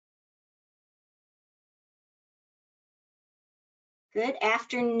Good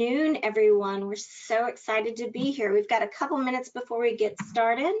afternoon, everyone. We're so excited to be here. We've got a couple minutes before we get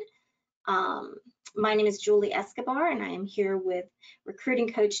started. My name is Julie Escobar, and I am here with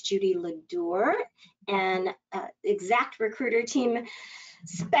recruiting coach Judy Ladeur and IXACT recruiter team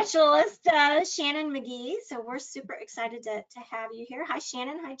specialist Shannon McGee. So we're super excited to have you here. Hi,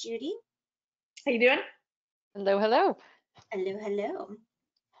 Shannon. Hi, Judy. How you doing? Hello, hello. Hello, hello.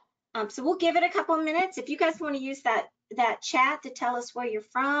 So we'll give it a couple minutes. If you guys want to use that chat to tell us where you're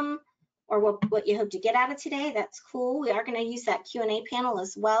from or what you hope to get out of today, that's cool. We are going to use that Q&A panel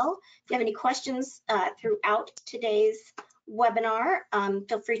as well. If you have any questions throughout today's webinar,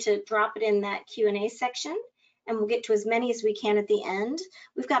 feel free to drop it in that Q&A section, and we'll get to as many as we can at the end.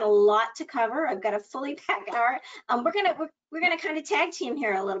 We've got a lot to cover. I've got a fully packed hour. We're gonna kind of tag team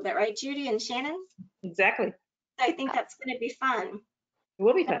here a little bit, right, Judy and Shannon? Exactly. So I think that's going to be fun. It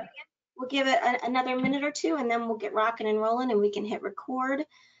will be fun. We'll give it another minute or two, and then we'll get rocking and rolling, and we can hit record.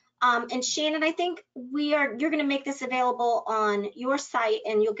 And Shannon, I think you're going to make this available on your site,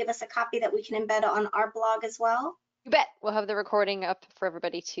 and you'll give us a copy that we can embed on our blog as well. You bet. We'll have the recording up for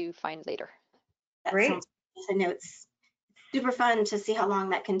everybody to find later. That Great. Sounds, I know it's super fun to see how long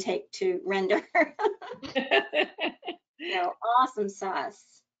that can take to render. So awesome sauce.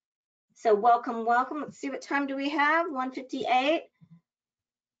 So welcome. Let's see, what time do we have? 1:58.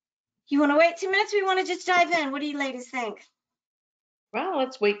 You want to wait 2 minutes? Or we want to just dive in? What do you ladies think? Well,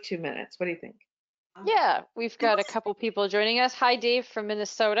 let's wait 2 minutes. What do you think? Yeah, we've got a couple people joining us. Hi, Dave from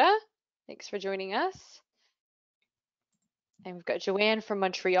Minnesota. Thanks for joining us. And we've got Joanne from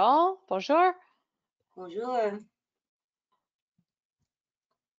Montreal. Bonjour. Bonjour.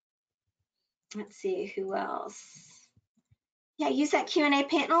 Let's see, who else? Yeah, use that Q&A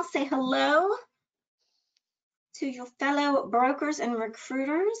panel. Say hello to your fellow brokers and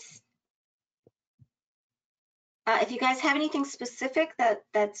recruiters. If you guys have anything specific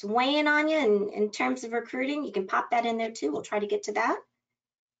that's weighing on you in terms of recruiting, you can pop that in there too. We'll try to get to that.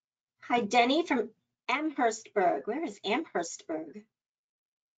 Hi, Denny from Amherstburg. Where is Amherstburg?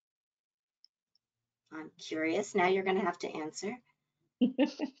 I'm curious. Now you're going to have to answer.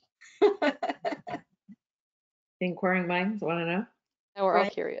 Inquiring minds want to know? Now we're Right.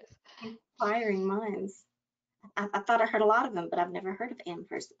 all curious. Inquiring minds. I thought I heard a lot of them, but I've never heard of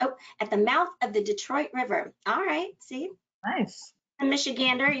Amherst. Oh, at the mouth of the Detroit River. All right, see? Nice. A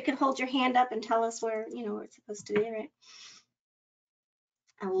Michigander, you can hold your hand up and tell us where it's supposed to be, right?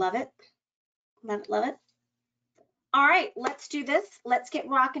 I love it. Love it, love it. All right, let's do this. Let's get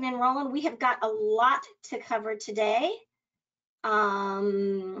rocking and rolling. We have got a lot to cover today.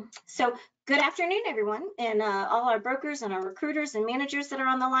 So good afternoon, everyone, and all our brokers and our recruiters and managers that are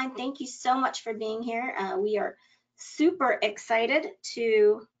on the line. Thank you so much for being here. We are super excited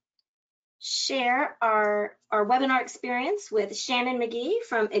to share our webinar experience with Shannon McGee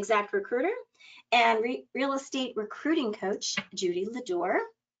from IXACT Recruiter and real estate recruiting coach Judy Ladeur.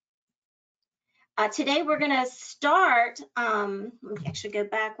 Today we're going to start, let me actually go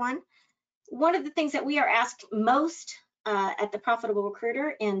back one. One of the things that we are asked most at the Profitable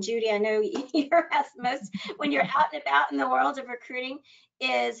Recruiter, and Judy, I know you're asked most when you're out and about in the world of recruiting,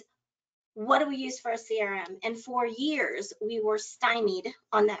 is what do we use for a CRM? And for years, we were stymied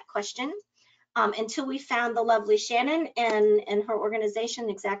on that question until we found the lovely Shannon and her organization,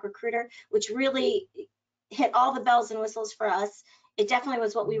 IXACT Recruiter, which really hit all the bells and whistles for us. It definitely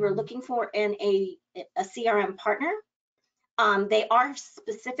was what we were looking for in a CRM partner. They are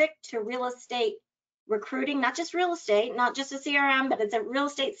specific to real estate recruiting, not just real estate, not just a CRM, but it's a real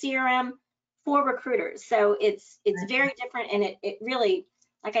estate CRM for recruiters. So it's very different, and it really,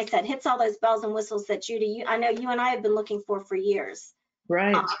 like I said, hits all those bells and whistles that Judy, I know you and I have been looking for years.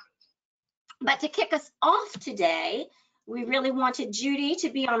 Right. But to kick us off today, we really wanted Judy to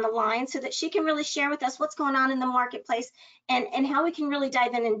be on the line so that she can really share with us what's going on in the marketplace and how we can really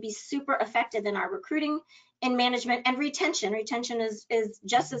dive in and be super effective in our recruiting and management and retention. Retention is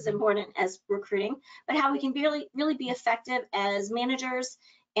just as important as recruiting, but how we can really be effective as managers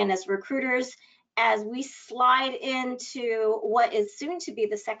and as recruiters as we slide into what is soon to be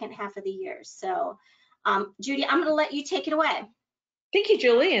the second half of the year. So Judy, I'm going to let you take it away. Thank you,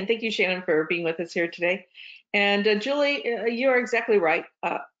 Julie, and thank you, Shannon, for being with us here today. And Julie, you're exactly right.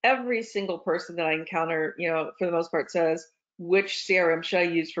 Every single person that I encounter, for the most part says, which CRM should I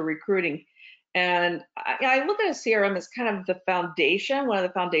use for recruiting? And I look at a CRM as kind of the foundation, one of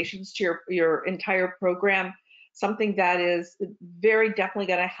the foundations to your entire program, something that is very definitely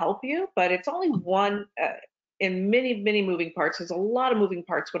going to help you, but it's only one in many, many moving parts. There's a lot of moving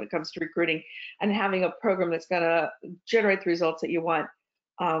parts when it comes to recruiting and having a program that's going to generate the results that you want.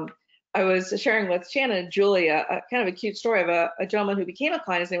 I was sharing with Shannon and Julie a kind of a cute story of a gentleman who became a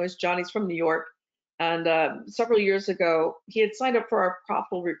client. His name was John. He's from New York. And several years ago, he had signed up for our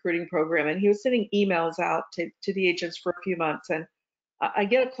profitable recruiting program, and he was sending emails out to the agents for a few months. And I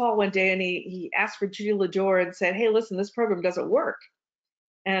get a call one day, and he asked for Judy Ladeur and said, "Hey, listen, this program doesn't work."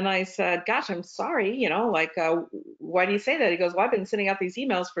 And I said, "Gosh, I'm sorry, why do you say that?" He goes, "Well, I've been sending out these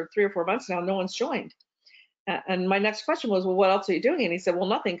emails for 3 or 4 months now, no one's joined." And my next question was, "Well, what else are you doing?" And he said, "Well,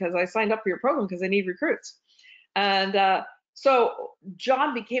 nothing, because I signed up for your program because I need recruits." And so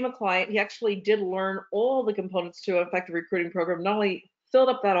John became a client. He actually did learn all the components to an effective recruiting program. Not only filled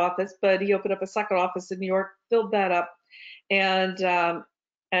up that office, but he opened up a second office in New York, filled that up, and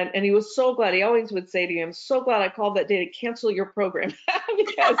and he was so glad. He always would say to me, "I'm so glad I called that day to cancel your program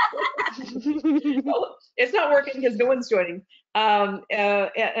because it's not working because no one's joining."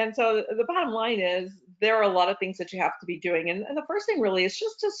 And so the bottom line is there are a lot of things that you have to be doing. And the first thing really is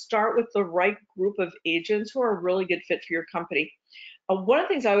just to start with the right group of agents who are a really good fit for your company. One of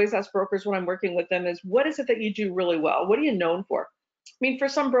the things I always ask brokers when I'm working with them is, what is it that you do really well? What are you known for? I mean, for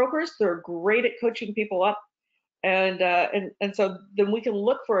some brokers, they're great at coaching people up. And so then we can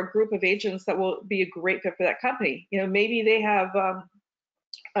look for a group of agents that will be a great fit for that company. Maybe they have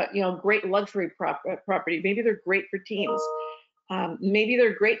great luxury property. Maybe they're great for teams. Maybe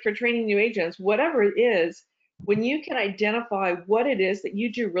they're great for training new agents. Whatever it is, when you can identify what it is that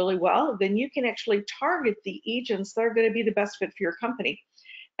you do really well, then you can actually target the agents that are going to be the best fit for your company.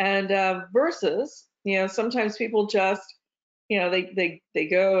 And versus, sometimes people just, they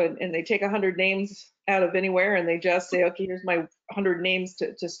go and they take 100 names out of anywhere and they just say, "Okay, here's my 100 names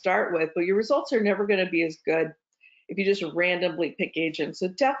to start with." But your results are never going to be as good if you just randomly pick agents. So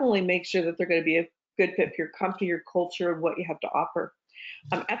definitely make sure that they're going to be a good fit for your company, your culture, and what you have to offer.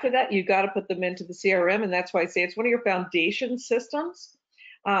 After that, you got to put them into the CRM, and that's why I say it's one of your foundation systems.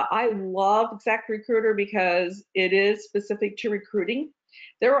 I love IXACT Recruiter because it is specific to recruiting.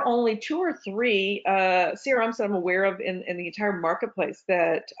 There are only 2 or 3 CRMs that I'm aware of in the entire marketplace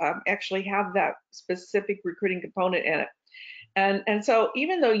that actually have that specific recruiting component in it. And so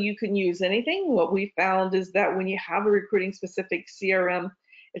even though you can use anything, what we found is that when you have a recruiting specific CRM,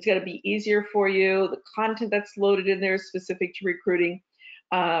 it's going to be easier for you. The content that's loaded in there is specific to recruiting.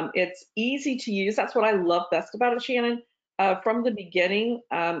 It's easy to use. That's what I love best about it, Shannon. From the beginning,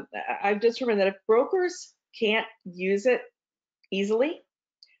 I've determined that if brokers can't use it easily,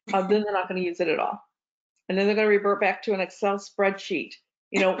 then they're not going to use it at all. And then they're going to revert back to an Excel spreadsheet,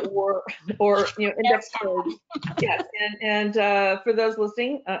 or index cards. Yes, and for those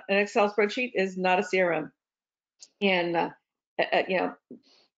listening, an Excel spreadsheet is not a CRM. And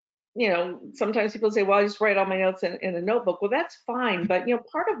sometimes people say, "Well, I just write all my notes in a notebook." Well, that's fine, but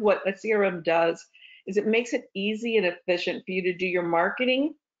part of what a CRM does is it makes it easy and efficient for you to do your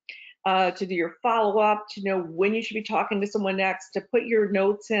marketing, to do your follow-up, to know when you should be talking to someone next, to put your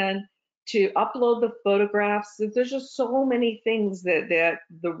notes in, to upload the photographs. There's just so many things that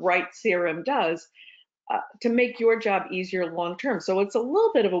the right CRM does to make your job easier long-term. So it's a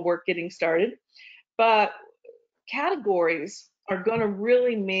little bit of a work getting started, but categories are going to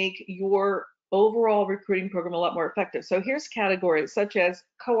really make your overall recruiting program a lot more effective. So here's categories such as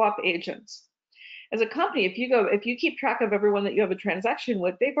co-op agents. As a company, if you keep track of everyone that you have a transaction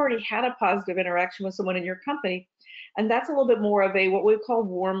with, they've already had a positive interaction with someone in your company, and that's a little bit more of a what we call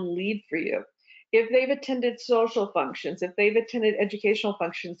warm lead for you. If they've attended social functions, if they've attended educational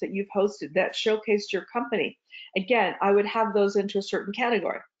functions that you've hosted that showcased your company, again, I would have those into a certain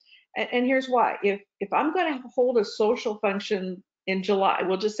category. And here's why. If I'm going to hold a social function in July,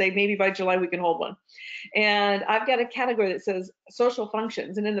 we'll just say maybe by July we can hold one, and I've got a category that says social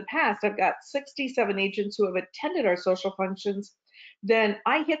functions, and in the past I've got 67 agents who have attended our social functions, then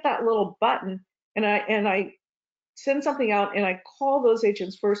I hit that little button and I send something out and I call those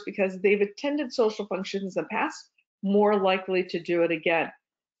agents first because they've attended social functions in the past, more likely to do it again.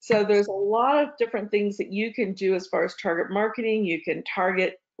 So there's a lot of different things that you can do as far as target marketing. You can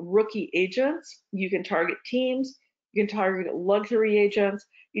target rookie agents, you can target teams, you can target luxury agents.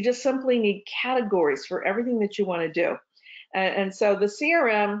 You just simply need categories for everything that you want to do. And so the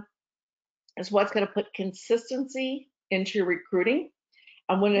CRM is what's going to put consistency into your recruiting.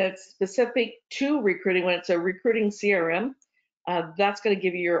 And when it's specific to recruiting, when it's a recruiting CRM, that's going to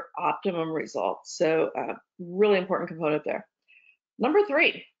give you your optimum results. So really important component there. Number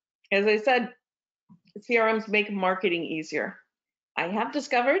 3, as I said, CRMs make marketing easier. I have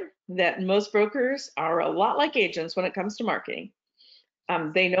discovered that most brokers are a lot like agents when it comes to marketing.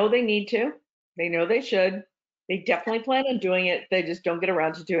 They know they need to, they know they should, they definitely plan on doing it, they just don't get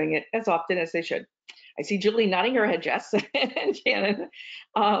around to doing it as often as they should. I see Julie nodding her head, Jess and Shannon.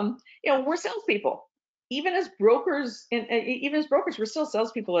 We're salespeople. Even as brokers, we're still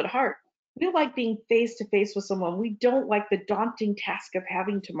salespeople at heart. We like being face to face with someone. We don't like the daunting task of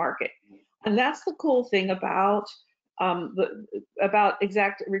having to market. And that's the cool thing about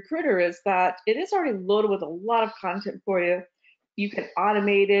IXACT Recruiter, is that it is already loaded with a lot of content for you. You can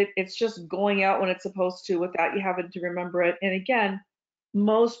automate it. It's just going out when it's supposed to without you having to remember it. And again,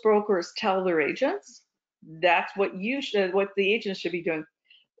 most brokers tell their agents that's what the agents should be doing.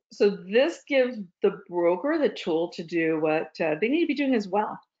 So this gives the broker the tool to do what they need to be doing as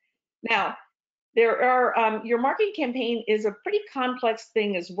well. Now, there are your marketing campaign is a pretty complex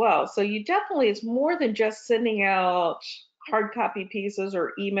thing as well. So it's more than just sending out hard copy pieces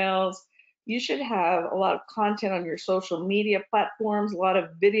or emails. You should have a lot of content on your social media platforms, a lot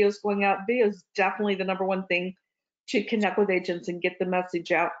of videos going out. Video is definitely the number one thing to connect with agents and get the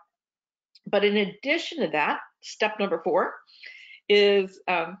message out. But in addition to that, step number 4 is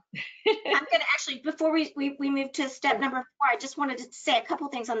I'm going to actually, before we move to step number 4, I just wanted to say a couple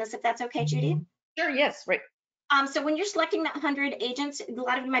things on this, if that's okay, Judy. Sure, yes, right. So when you're selecting that 100 agents, a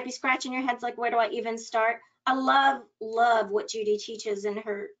lot of you might be scratching your heads like, where do I even start? I love what Judy teaches in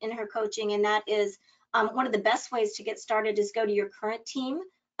her coaching, and that is one of the best ways to get started is go to your current team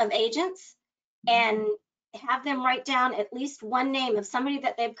of agents and have them write down at least one name of somebody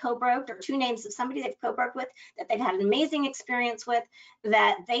that they've co-broked, or 2 names of somebody they've co-broked with, that they've had an amazing experience with,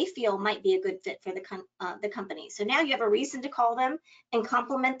 that they feel might be a good fit for the company. So now you have a reason to call them and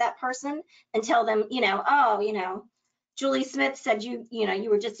compliment that person and tell them, Julie Smith said you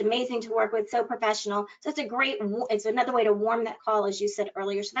were just amazing to work with, so professional. So it's another way to warm that call, as you said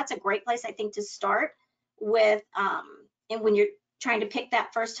earlier. So that's a great place, I think, to start with. And when you're trying to pick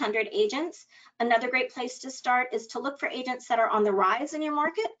that first 100 agents, another great place to start is to look for agents that are on the rise in your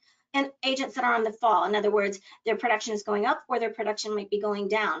market and agents that are on the fall. In other words, their production is going up or their production might be going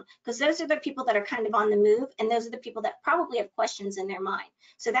down, because those are the people that are kind of on the move, and those are the people that probably have questions in their mind.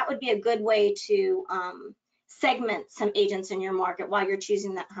 So that would be a good way to segment some agents in your market while you're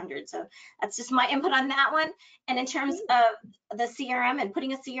choosing that 100. So that's just my input on that one. And in terms of the CRM and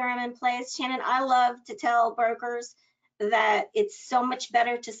putting a CRM in place, Shannon, I love to tell brokers that it's so much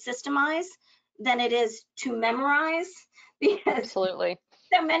better to systemize than it is to memorize, because Absolutely.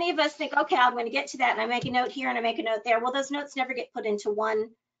 so many of us think, okay, I'm going to get to that, and I make a note here and I make a note there. Well, those notes never get put into one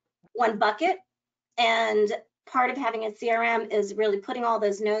bucket. And part of having a CRM is really putting all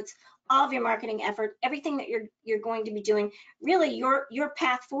those notes, all of your marketing effort, everything that you're going to be doing, really your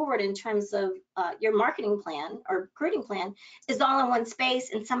path forward in terms of your marketing plan or recruiting plan is all in one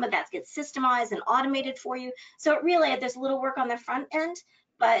space, and some of that gets systemized and automated for you. So it really, there's a little work on the front end,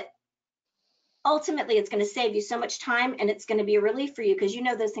 but ultimately it's going to save you so much time, and it's going to be a relief for you because you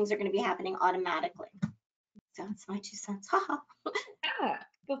know those things are going to be happening automatically. So that's my 2 cents. Yeah.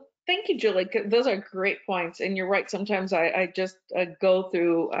 Well, thank you, Julie. Those are great points. And you're right. Sometimes I just go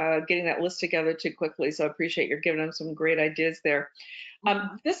through getting that list together too quickly. So I appreciate you're giving them some great ideas there.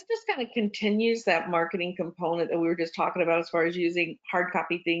 This just kind of continues that marketing component that we were just talking about as far as using hard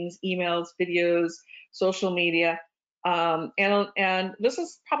copy things, emails, videos, social media. And this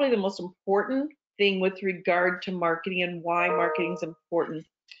is probably the most important thing with regard to marketing and why marketing is important.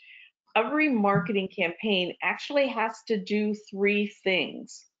 Every marketing campaign actually has to do 3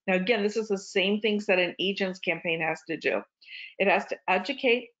 things. Now, again, this is the same things that an agent's campaign has to do. It has to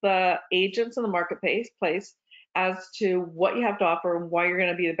educate the agents in the marketplace as to what you have to offer and why you're going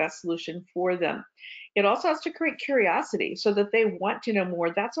to be the best solution for them. It also has to create curiosity so that they want to know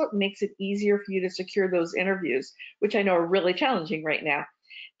more. That's what makes it easier for you to secure those interviews, which I know are really challenging right now.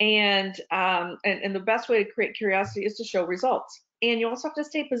 And the best way to create curiosity is to show results. And you also have to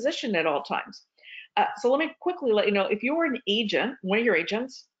stay positioned at all times. So let me quickly let you know, if you're an agent, one of your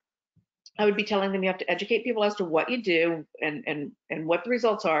agents, I would be telling them you have to educate people as to what you do and what the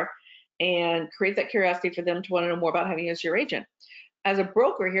results are, and create that curiosity for them to want to know more about having you as your agent. As a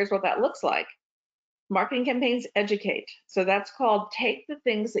broker, here's what that looks like. Marketing campaigns educate. So that's called take the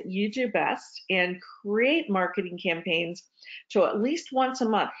things that you do best and create marketing campaigns to at least once a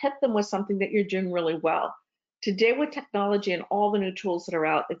month, hit them with something that you're doing really well. Today with technology and all the new tools that are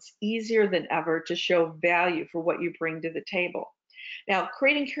out, it's easier than ever to show value for what you bring to the table. Now,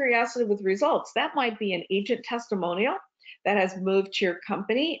 creating curiosity with results, that might be an agent testimonial that has moved to your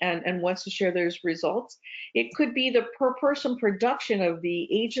company and wants to share those results. It could be the per person production of the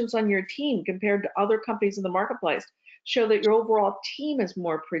agents on your team compared to other companies in the marketplace, show that your overall team is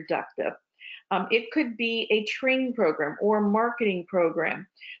more productive. It could be a training program or a marketing program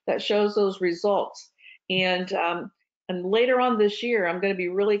that shows those results. And And later on this year, I'm going to be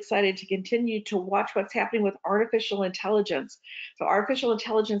really excited to continue to watch what's happening with artificial intelligence. So artificial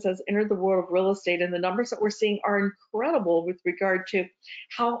intelligence has entered the world of real estate, and the numbers that we're seeing are incredible with regard to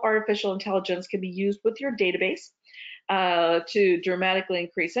how artificial intelligence can be used with your database to dramatically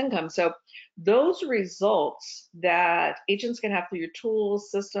increase income. So those results that agents can have through your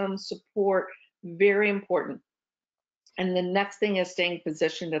tools, systems, support, very important. And the next thing is staying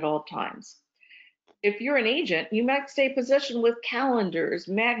positioned at all times. If you're an agent, you might stay positioned with calendars,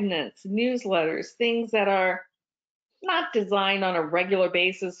 magnets, newsletters, things that are not designed on a regular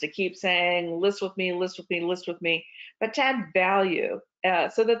basis to keep saying, list with me, list with me, list with me, but to add value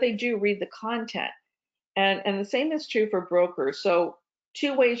so that they do read the content. And the same is true for brokers. So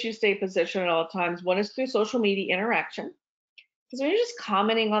 2 ways you stay positioned at all times. One is through social media interaction. Because when you're just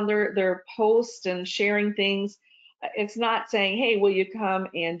commenting on their posts and sharing things, it's not saying, hey, will you come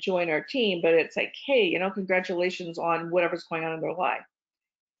and join our team? But it's like, hey, you know, congratulations on whatever's going on in their life.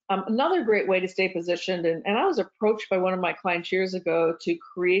 Another great way to stay positioned, and I was approached by one of my clients years ago to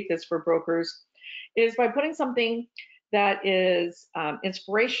create this for brokers, is by putting something that is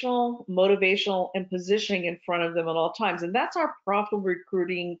inspirational, motivational, and positioning in front of them at all times. And that's our profitable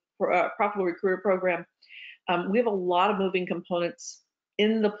recruiter program. We have a lot of moving components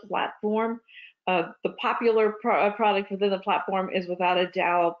in the platform. The popular product within the platform is without a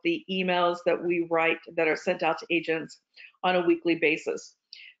doubt the emails that we write that are sent out to agents on a weekly basis.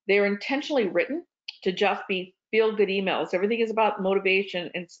 They are intentionally written to just be feel-good emails. Everything is about motivation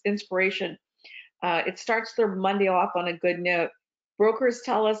and inspiration. It starts their Monday off on a good note. Brokers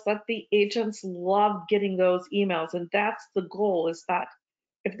tell us that the agents love getting those emails, and that's the goal, is that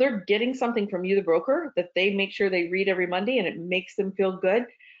if they're getting something from you, the broker, that they make sure they read every Monday and it makes them feel good,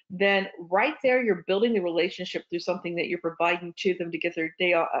 then right there, you're building the relationship through something that you're providing to them to get their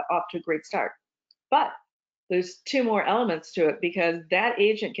day off to a great start. But there's 2 more elements to it, because that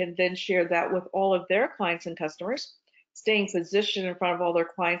agent can then share that with all of their clients and customers, staying positioned in front of all their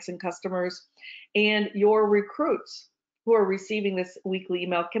clients and customers, and your recruits who are receiving this weekly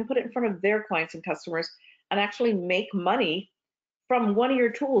email can put it in front of their clients and customers and actually make money from one of your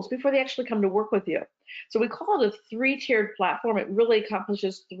tools before they actually come to work with you. So we call it a 3-tiered platform. It really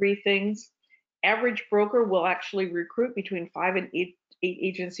accomplishes 3 things. Average broker will actually recruit between 5 and 8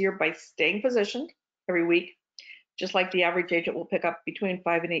 agents a year by staying positioned every week, just like the average agent will pick up between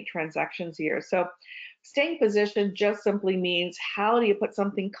 5 and 8 transactions a year. So staying positioned just simply means, how do you put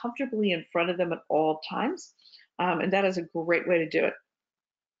something comfortably in front of them at all times? And that is a great way to do it.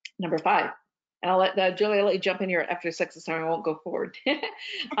 Number 5. And I'll let Julie, I'll let you jump in here after 6 this time. I won't go forward.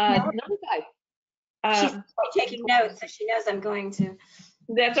 Number 5. She's taking notes, so she knows I'm going to.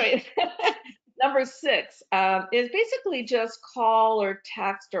 That's right. Number 6 is basically just call or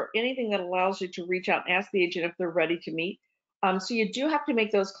text or anything that allows you to reach out and ask the agent if they're ready to meet. So you do have to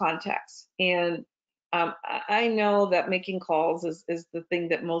make those contacts. And I know that making calls is the thing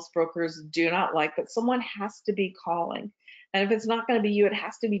that most brokers do not like, but someone has to be calling. And if it's not going to be you, it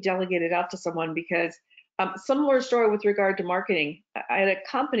has to be delegated out to someone, because similar story with regard to marketing. I had a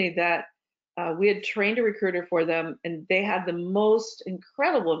company that we had trained a recruiter for them, and they had the most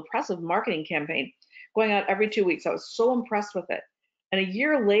incredible, impressive marketing campaign going out every 2 weeks. I was so impressed with it. And a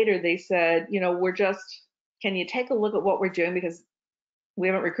year later, they said, you know, can you take a look at what we're doing, because we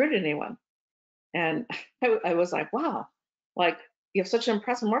haven't recruited anyone. And I was like, wow, like, you have such an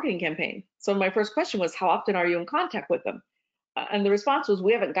impressive marketing campaign. So my first question was, how often are you in contact with them? And the response was,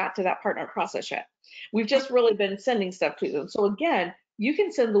 we haven't got to that partner process yet. We've just really been sending stuff to them. So again, you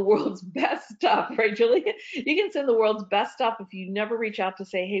can send the world's best stuff, right, Julie? You can send the world's best stuff. If you never reach out to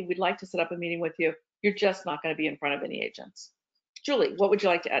say, hey, we'd like to set up a meeting with you, you're just not going to be in front of any agents. Julie, what would you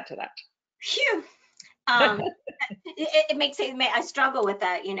like to add to that? Phew. It makes it, I struggle with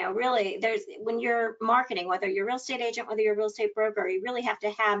that, you know, really. When you're marketing, whether you're a real estate agent, whether you're a real estate broker, you really have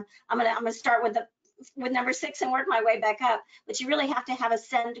to have, I'm gonna start with number 6 and work my way back up, but you really have to have a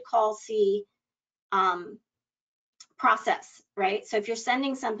send, call, see process, right? So if you're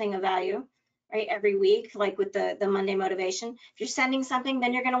sending something of value, right, every week, like with the Monday motivation, if you're sending something,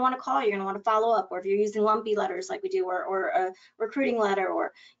 then you're going to want to call, you're going to want to follow up. Or if you're using lumpy letters like we do, or a recruiting letter,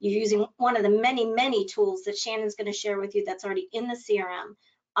 or you're using one of the many tools that Shannon's going to share with you that's already in the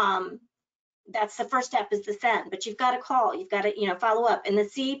CRM, that's the first step, is the send. But you've got to call, you've got to, you know, follow up. And the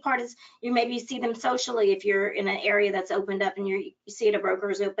C part is, you maybe see them socially if you're in an area that's opened up and you see it, a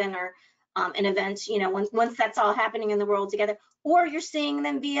broker is open, or an event, you know, once that's all happening in the world together, or you're seeing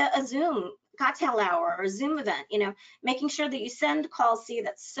them via a Zoom cocktail hour or a Zoom event, you know, making sure that you send, call, see.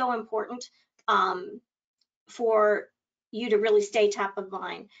 That's so important for you to really stay top of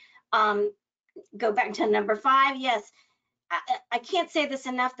mind. Go back to number 5. Yes, I can't say this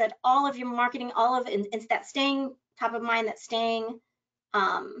enough, that all of your marketing, it's that staying top of mind, that staying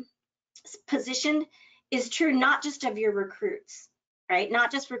positioned is true not just of your recruits, right?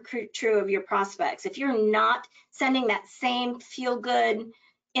 Not just true of your prospects. If you're not sending that same feel good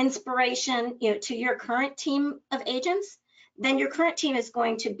inspiration, to your current team of agents, then your current team is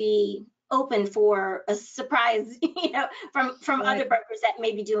going to be open for a surprise, from other brokers that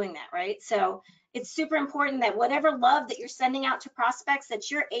may be doing that, right? So it's super important that whatever love that you're sending out to prospects, that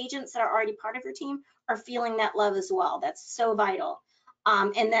your agents that are already part of your team are feeling that love as well. That's so vital.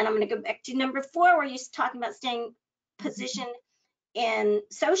 And then I'm going to go back to number 4, where you're talking about staying positioned in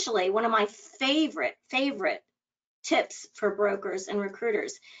socially. One of my favorite tips for brokers and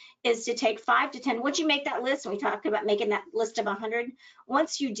recruiters is to take 5 to 10. Once you make that list, and we talked about making that list of 100,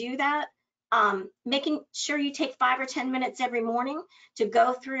 once you do that, making sure you take 5 or 10 minutes every morning to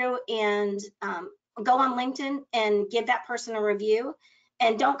go through and go on LinkedIn and give that person a review.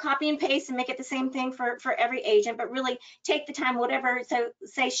 And don't copy and paste and make it the same thing for every agent, but really take the time, whatever. So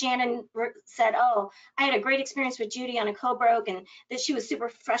say Shannon said, oh, I had a great experience with Judy on a co-broke and that she was super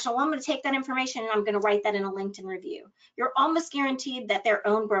professional. Well, I'm going to take that information and I'm going to write that in a LinkedIn review. You're almost guaranteed that their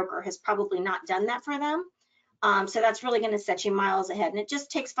own broker has probably not done that for them. So that's really going to set you miles ahead. And it just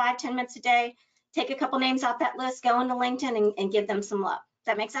takes 5-10 minutes a day. Take a couple names off that list, go into LinkedIn and give them some love.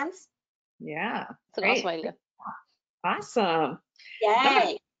 Does that make sense? Yeah. It's an awesome idea. Awesome.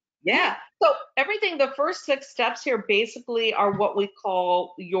 Yay. Yeah. So everything, the first 6 steps here basically are what we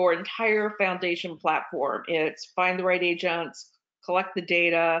call your entire foundation platform. It's find the right agents, collect the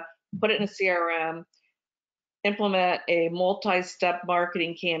data, put it in a CRM, implement a multi-step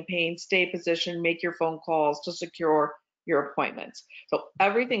marketing campaign, stay positioned, make your phone calls to secure your appointments. So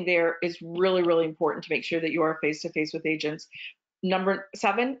everything there is really, really important to make sure that you are face-to-face with agents. Number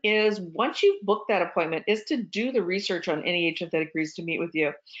 7 is, once you've booked that appointment, is to do the research on any agent that agrees to meet with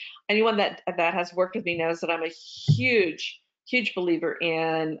you. Anyone that has worked with me knows that I'm a huge believer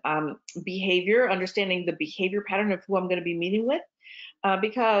in behavior, understanding the behavior pattern of who I'm going to be meeting with,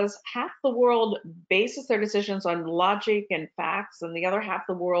 because half the world bases their decisions on logic and facts, and the other half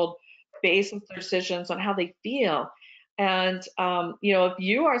the world bases their decisions on how they feel. And if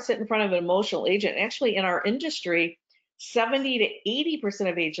you are sitting in front of an emotional agent, actually in our industry, 70 to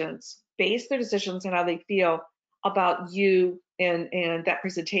 80% of agents base their decisions on how they feel about you and that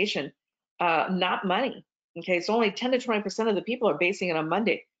presentation, not money. Okay, so only 10 to 20% of the people are basing it on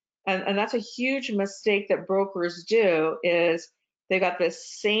Monday. And that's a huge mistake that brokers do, is they got the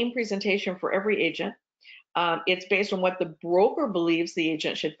same presentation for every agent. It's based on what the broker believes the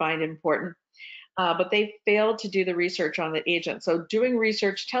agent should find important. But they failed to do the research on the agent. So doing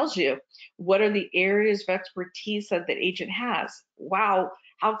research tells you what are the areas of expertise that the agent has. Wow,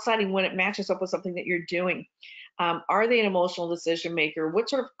 how exciting when it matches up with something that you're doing. Are they an emotional decision maker? What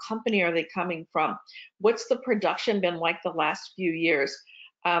sort of company are they coming from? What's the production been like the last few years?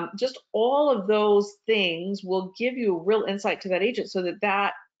 Just all of those things will give you a real insight to that agent so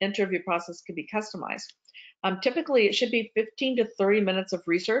that interview process can be customized. Typically, it should be 15 to 30 minutes of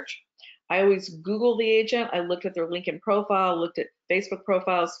research. I always Google the agent. I looked at their LinkedIn profile, looked at Facebook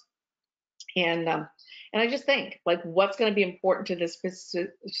profiles, and I just think, like, what's going to be important to this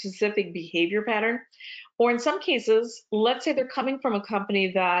specific behavior pattern. Or in some cases, let's say they're coming from a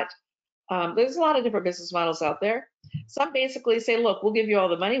company that there's a lot of different business models out there. Some basically say, look, we'll give you all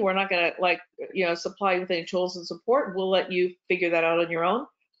the money. We're not going to supply you with any tools and support. We'll let you figure that out on your own.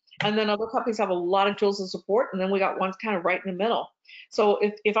 And then other companies have a lot of tools and support, and then we got ones kind of right in the middle. So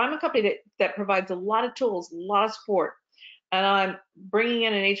if I'm a company that provides a lot of tools, a lot of support, and I'm bringing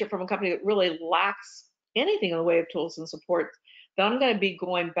in an agent from a company that really lacks anything in the way of tools and support, then I'm going to be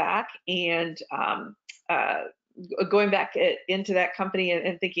going back and into that company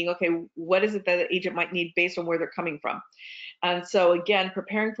and thinking, okay, what is it that the agent might need based on where they're coming from? And so again,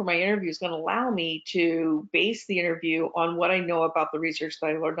 preparing for my interview is going to allow me to base the interview on what I know about the research that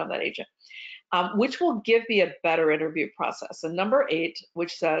I learned on that agent, which will give me a better interview process. And number 8,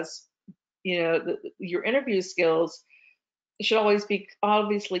 which says, your interview skills should always be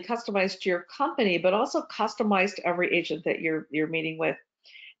obviously customized to your company, but also customized to every agent that you're meeting with.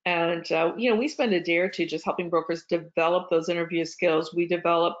 And we spend a day or two just helping brokers develop those interview skills.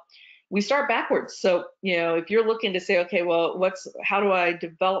 We start backwards. So, if you're looking to say, okay, well, how do I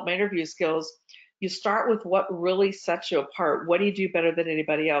develop my interview skills? You start with what really sets you apart. What do you do better than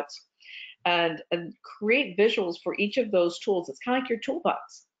anybody else? And create visuals for each of those tools. It's kind of like your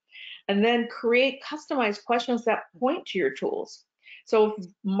toolbox. And then create customized questions that point to your tools. So if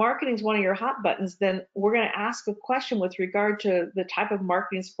marketing is one of your hot buttons, then we're going to ask a question with regard to the type of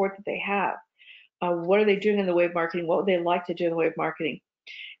marketing support that they have. what are they doing in the way of marketing? What would they like to do in the way of marketing?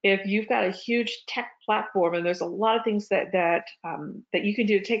 If you've got a huge tech platform and there's a lot of things that you can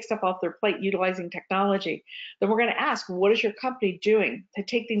do to take stuff off their plate utilizing technology, then we're going to ask, what is your company doing to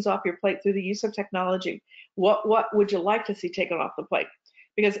take things off your plate through the use of technology? What would you like to see taken off the plate?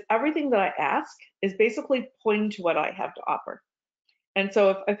 Because everything that I ask is basically pointing to what I have to offer. And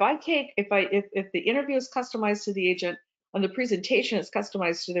so if the interview is customized to the agent and the presentation is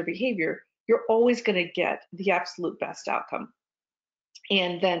customized to their behavior, you're always going to get the absolute best outcome.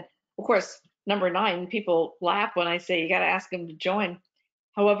 And then, of course, number 9, people laugh when I say you got to ask them to join.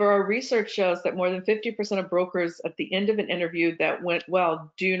 However, our research shows that more than 50% of brokers at the end of an interview that went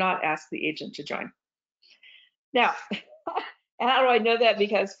well do not ask the agent to join. Now, how do I know that?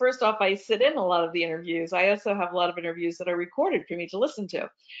 Because first off, I sit in a lot of the interviews. I also have a lot of interviews that are recorded for me to listen to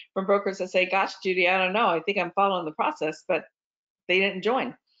from brokers that say, gosh, Judy, I don't know. I think I'm following the process, but they didn't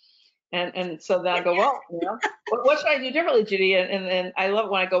join. And so then I go, well, you know, what should I do differently, Judy? And then I love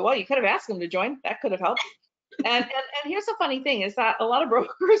it when I go, well, you could have asked them to join. That could have helped. And here's the funny thing is that a lot of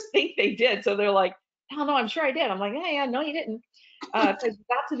brokers think they did. So they're like, oh, no, I'm sure I did. I'm like, yeah, no, you didn't. Because you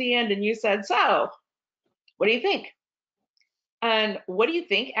got to the end and you said, so what do you think? And what do you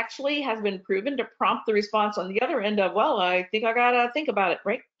think actually has been proven to prompt the response on the other end of, well, I think I got to think about it,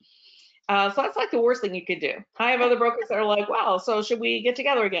 right? So that's like the worst thing you could do. I have other brokers that are like, wow, so should we get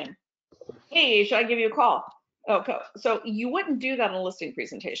together again? Hey, should I give you a call? Okay, so you wouldn't do that in a listing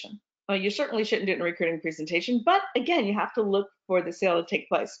presentation. You certainly shouldn't do it in a recruiting presentation, but again, you have to look for the sale to take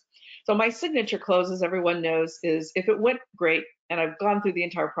place. So my signature close, as everyone knows, is if it went great and I've gone through the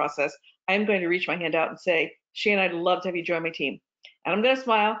entire process, I'm going to reach my hand out and say, Shannon, I'd love to have you join my team. And I'm going to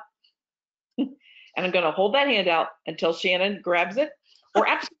smile and I'm going to hold that hand out until Shannon grabs it or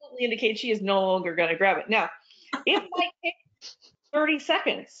absolutely indicates she is no longer going to grab it. Now, it might take 30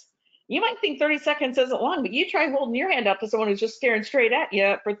 seconds. You might think 30 seconds isn't long, but you try holding your hand up to someone who's just staring straight at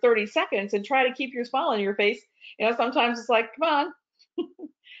you for 30 seconds and try to keep your smile on your face. You know, sometimes it's like, come on.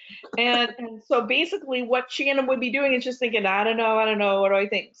 and so basically what Shannon would be doing is just thinking, I don't know, what do I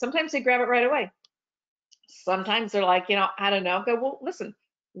think? Sometimes they grab it right away. Sometimes they're like, you know, I don't know. Okay, well, listen,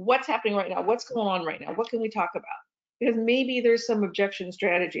 what's happening right now? What's going on right now? What can we talk about? Because maybe there's some objection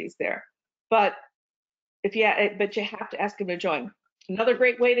strategies there. But you have to ask them to join. Another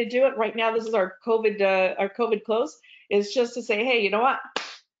great way to do it right now, this is our COVID close, is just to say, hey, you know what?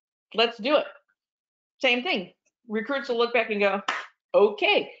 Let's do it. Same thing. Recruits will look back and go,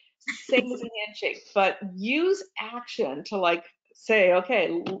 okay, same as a handshake, but use action to like say,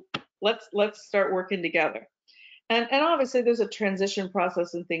 okay, let's start working together. And obviously there's a transition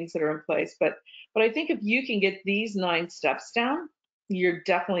process and things that are in place, but I think if you can get these 9 steps down, you're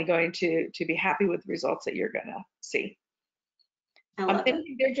definitely going to be happy with the results that you're gonna see.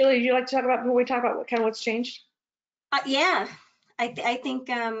 Anything there, Julie, would you like to talk about before we talk about what's changed? Yeah, I think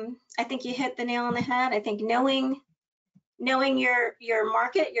you hit the nail on the head. I think knowing your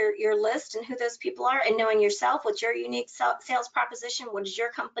market, your list, and who those people are, and knowing yourself, what's your unique sales proposition, what does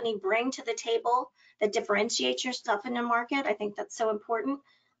your company bring to the table that differentiates yourself in the market. I think that's so important.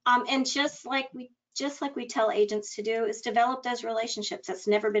 And just like we tell agents to do, is develop those relationships. That's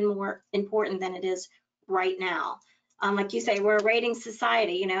never been more important than it is right now. Like you say, we're a rating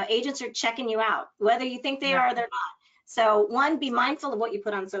society. You know, agents are checking you out, whether you think they are or they're not. So one, be mindful of what you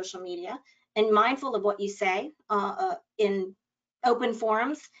put on social media and mindful of what you say in open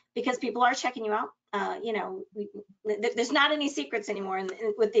forums, because people are checking you out. You know, there's not any secrets anymore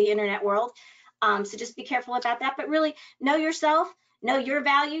with the internet world. So just be careful about that, but really know yourself, know your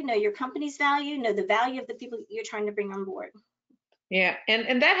value, know your company's value, know the value of the people you're trying to bring on board. Yeah,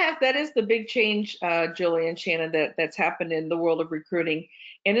 and that is the big change, Julie and Shannon, that's happened in the world of recruiting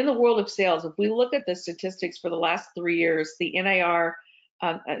and in the world of sales. If we look at the statistics for the last 3 years, the NAR,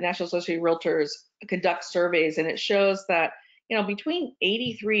 National Association of Realtors, conducts surveys, and it shows that, you know, between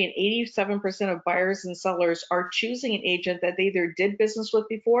 83 and 87% of buyers and sellers are choosing an agent that they either did business with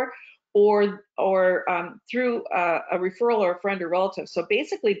before or through a referral or a friend or relative. So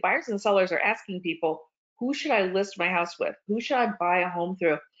basically, buyers and sellers are asking people, who should I list my house with? Who should I buy a home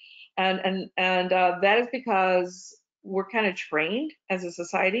through? And that is because we're kind of trained as a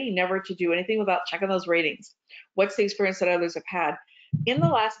society never to do anything without checking those ratings. What's the experience that others have had? In the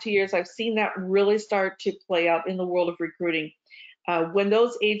last 2 years, I've seen that really start to play out in the world of recruiting. When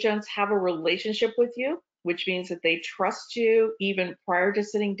those agents have a relationship with you, which means that they trust you even prior to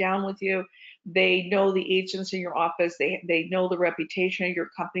sitting down with you, they know the agents in your office, they know the reputation of your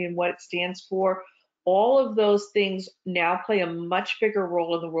company and what it stands for. All of those things now play a much bigger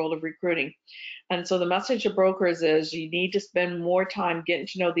role in the world of recruiting. And so the message to brokers is you need to spend more time getting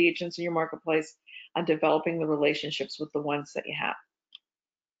to know the agents in your marketplace. on developing the relationships with the ones that you have.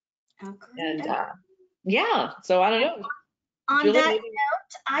 Agreed. And yeah, so I don't know. On Julie, that maybe,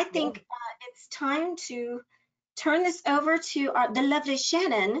 note, I think it's time to turn this over to the lovely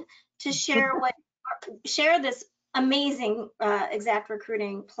Shannon to share this amazing exact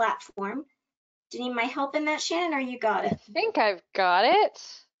recruiting platform. Do you need my help in that, Shannon, or you got I it? think I've got it.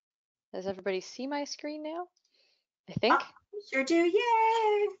 Does everybody see my screen now? I think. Sure do. Yay!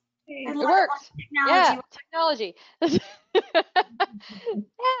 I It love it worked. when Yeah, technology. technology.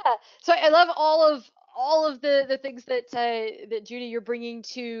 Yeah. So I love all of the things that that Judy you're bringing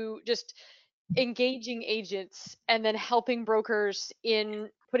to just engaging agents and then helping brokers in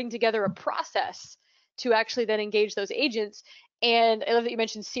putting together a process to actually then engage those agents. And I love that you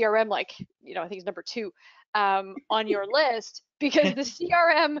mentioned CRM, like, I think it's number 2 on your list, because the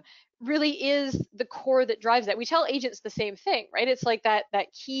CRM really is the core that drives that. We tell agents the same thing, right? It's like that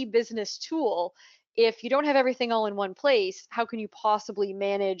key business tool. If you don't have everything all in one place, how can you possibly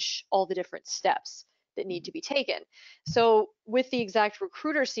manage all the different steps that need to be taken? So with the Exact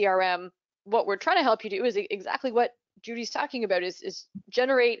Recruiter CRM, what we're trying to help you do is exactly what Judy's talking about, is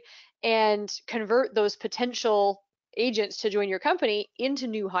generate and convert those potential agents to join your company into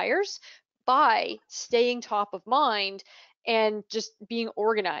new hires by staying top of mind and just being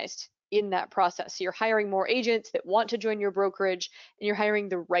organized in that process. So you're hiring more agents that want to join your brokerage, and you're hiring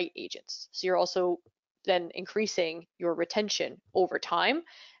the right agents. So you're also then increasing your retention over time.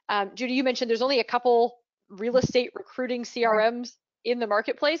 Judy, you mentioned there's only a couple real estate recruiting CRMs in the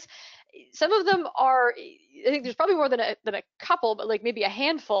marketplace. Some of them are, I think there's probably more than a couple, but like maybe a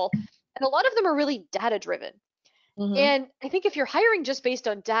handful. And a lot of them are really data driven. mm-hmm. And I think if you're hiring just based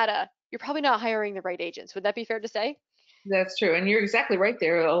on data, you're probably not hiring the right agents. Would that be fair to say? That's true. And you're exactly right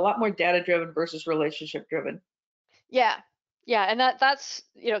there. A lot more data driven versus relationship driven. Yeah. Yeah, and that's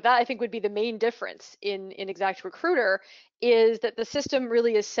that I think would be the main difference in Exact Recruiter, is that the system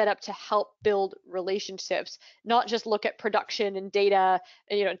really is set up to help build relationships, not just look at production and data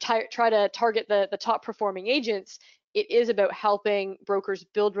and try to target the top performing agents. It is about helping brokers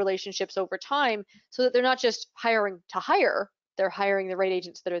build relationships over time so that they're not just hiring to hire, they're hiring the right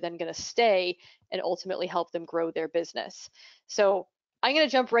agents that are then going to stay and ultimately help them grow their business. So I'm going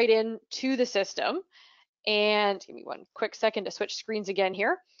to jump right into the system. And give me one quick second to switch screens again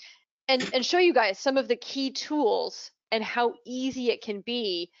here and show you guys some of the key tools and how easy it can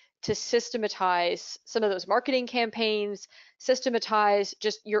be to systematize some of those marketing campaigns, systematize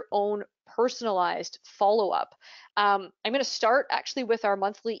just your own personalized follow-up. I'm going to start actually with our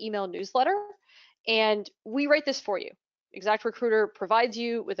monthly email newsletter, and we write this for you. Exact Recruiter provides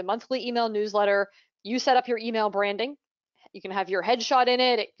you with a monthly email newsletter. You set up your email branding. You can have your headshot in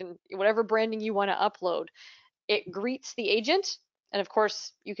it. It can, whatever branding you want to upload. It greets the agent. And of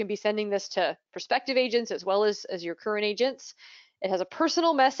course, you can be sending this to prospective agents as well as your current agents. It has a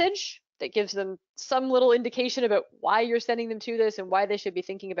personal message that gives them some little indication about why you're sending them to this and why they should be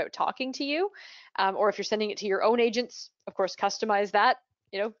thinking about talking to you. Or if you're sending it to your own agents, of course, customize that,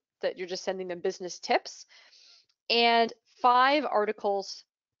 that you're just sending them business tips. And 5 articles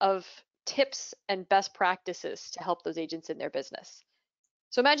of tips and best practices to help those agents in their business.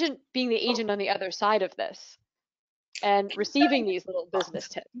 So imagine being the agent on the other side of this and receiving these little business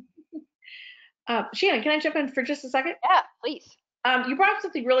tips. Shannon, can I jump in for just a second? Yeah, please. You brought up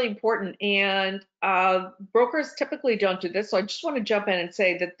something really important, and brokers typically don't do this. So I just want to jump in and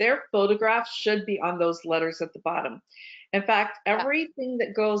say that their photographs should be on those letters at the bottom. In fact, everything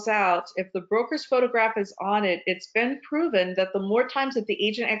that goes out, if the broker's photograph is on it, it's been proven that the more times that the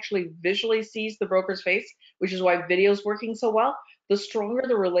agent actually visually sees the broker's face, which is why video is working so well, the stronger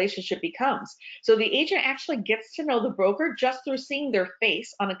the relationship becomes. So the agent actually gets to know the broker just through seeing their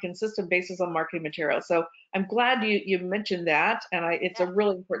face on a consistent basis on marketing material. So I'm glad you mentioned that, and it's a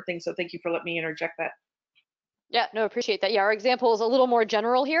really important thing. So thank you for letting me interject that. Yeah, no, appreciate that. Yeah, our example is a little more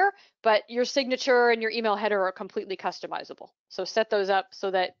general here, but your signature and your email header are completely customizable. So set those up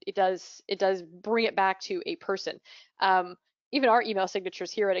so that it does bring it back to a person. Even our email signatures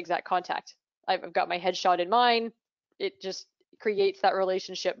here at Exact Contact, I've got my headshot in mine. It just creates that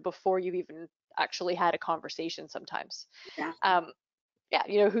relationship before you've even actually had a conversation sometimes. Yeah. Yeah,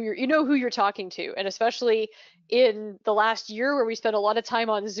 you know who you're talking to, and especially in the last year where we spent a lot of time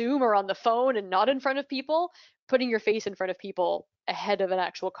on Zoom or on the phone and not in front of people, putting your face in front of people ahead of an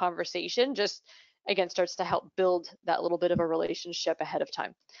actual conversation just again starts to help build that little bit of a relationship ahead of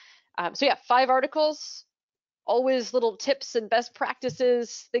time. So yeah, 5 articles, always little tips and best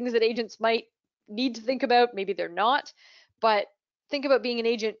practices, things that agents might need to think about, maybe they're not, but think about being an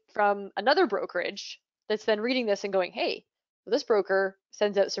agent from another brokerage that's then reading this and going, hey, this broker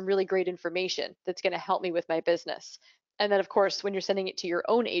sends out some really great information that's going to help me with my business. And then, of course, when you're sending it to your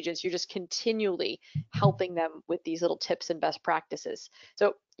own agents, you're just continually helping them with these little tips and best practices.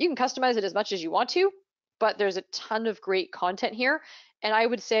 So you can customize it as much as you want to, but there's a ton of great content here. And I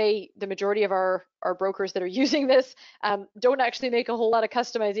would say the majority of our brokers that are using this don't actually make a whole lot of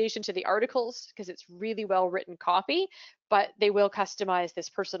customization to the articles because it's really well written copy, but they will customize this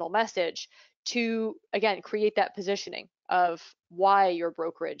personal message to, again, create that positioning of why your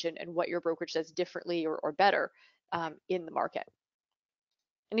brokerage and what your brokerage does differently or better in the market.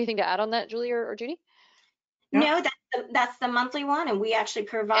 Anything to add on that, Julie or Judy? No, that's the monthly one, and we actually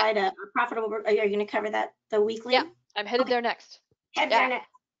provide a profitable. Are you going to cover that, the weekly? Yeah, I'm headed there next. There next.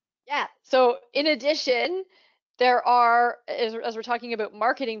 Yeah. So in addition, there are, as we're talking about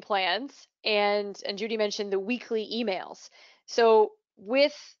marketing plans, and Judy mentioned the weekly emails. So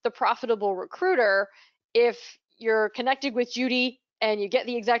with the Profitable Recruiter, if you're connected with Judy and you get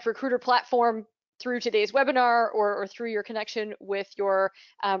the Exact Recruiter platform through today's webinar or through your connection with your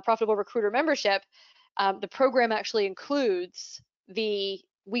Profitable Recruiter membership, the program actually includes the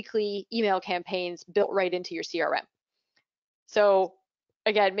weekly email campaigns built right into your CRM. So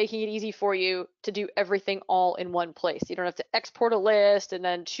again, making it easy for you to do everything all in one place. You don't have to export a list and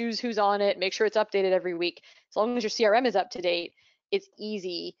then choose who's on it, make sure it's updated every week. As long as your CRM is up to date, it's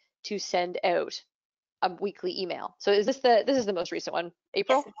easy to send out a weekly email. So is this the most recent one,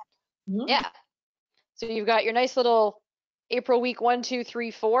 April? Yes. Yeah. So you've got your nice little April week 1, 2,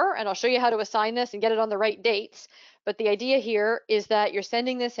 3, 4, and I'll show you how to assign this and get it on the right dates. But the idea here is that you're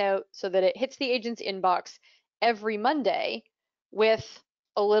sending this out so that it hits the agent's inbox every Monday with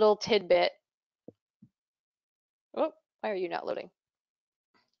a little tidbit. Oh, why are you not loading?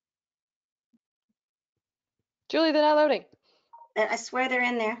 Julie, they're not loading. I swear they're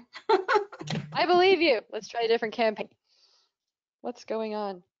in there. I believe you. Let's try a different campaign. What's going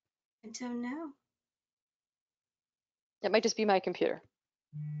on? I don't know. It might just be my computer.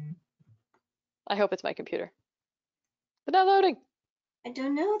 I hope it's my computer. They're not loading. I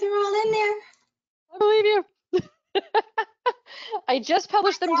don't know. They're all in there. I believe you. I just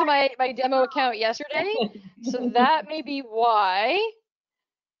published them to my demo account yesterday, so that may be why.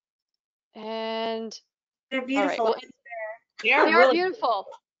 And they're beautiful. All right, well, they are beautiful.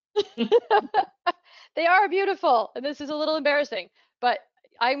 They are beautiful, and this is a little embarrassing, but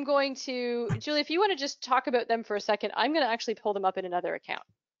I'm going to, Julie, if you want to just talk about them for a second, I'm going to actually pull them up in another account.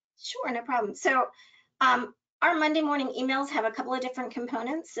 Sure, no problem. So our Monday morning emails have a couple of different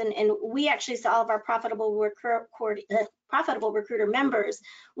components, and we actually saw all of our Profitable Recruiter members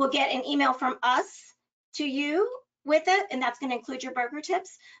will get an email from us to you with it, and that's going to include your broker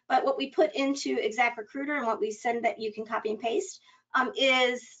tips. But what we put into Exact Recruiter and what we send that you can copy and paste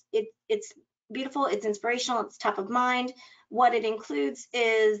it's beautiful, it's inspirational, it's top of mind. What it includes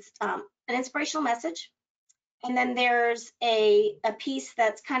is an inspirational message, and then there's a piece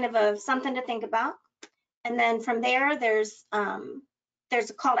that's kind of a something to think about. And then from there, there's a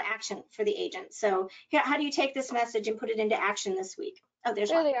call to action for the agent. So how do you take this message and put it into action this week? Oh, there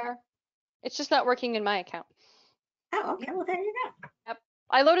they are. It's just not working in my account. Oh, okay. Well, there you go. Yep.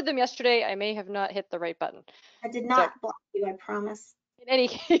 I loaded them yesterday. I may have not hit the right button. I did not block you, I promise. In any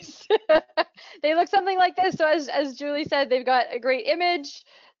case, they look something like this. So as Julie said, they've got a great image.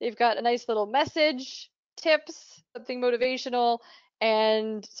 They've got a nice little message, tips, something motivational,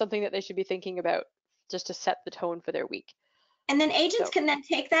 and something that they should be thinking about just to set the tone for their week. And then agents can then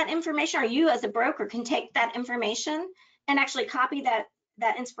take that information, or you as a broker can take that information and actually copy that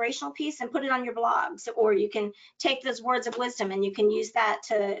inspirational piece and put it on your blog. So, or you can take those words of wisdom and you can use that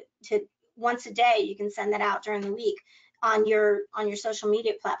to once a day, you can send that out during the week on your social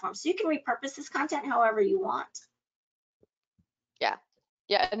media platform. So you can repurpose this content however you want.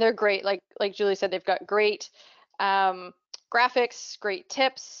 Yeah, and they're great. Like Julie said, they've got great graphics, great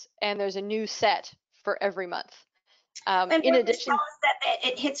tips, and there's a new set for every month. In addition, that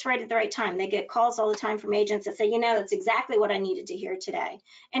it hits right at the right time. They get calls all the time from agents that say, that's exactly what I needed to hear today.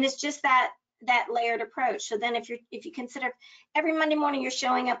 And it's just that layered approach. So then if you consider every Monday morning you're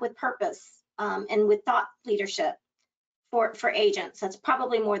showing up with purpose and with thought leadership for agents, that's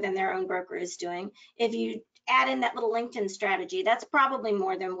probably more than their own broker is doing. If you add in that little LinkedIn strategy, that's probably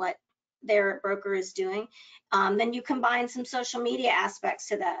more than what their broker is doing. Then you combine some social media aspects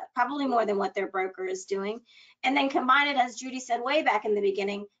to that, probably more than what their broker is doing. And then combine it, as Judy said way back in the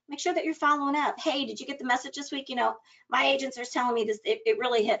beginning, make sure that you're following up. Hey, did you get the message this week? My agents are telling me this, it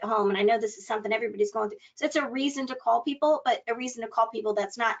really hit home, and I know this is something everybody's going through. So it's a reason to call people, but a reason to call people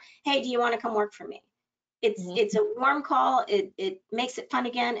that's not, hey, do you want to come work for me? It's a warm call. It makes it fun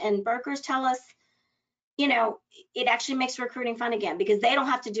again. And brokers tell us you know, it actually makes recruiting fun again because they don't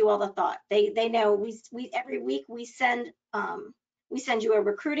have to do all the thought. They know we every week we send you a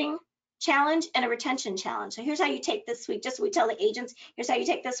recruiting challenge and a retention challenge. So here's how you take this week, just so we tell the agents, here's how you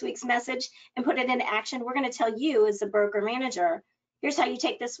take this week's message and put it into action. We're going to tell you as a broker manager, here's how you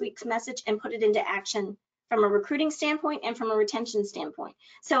take this week's message and put it into action from a recruiting standpoint and from a retention standpoint.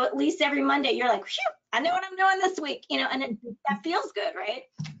 So at least every Monday you're like, phew, I know what I'm doing this week, you know, and that feels good, right?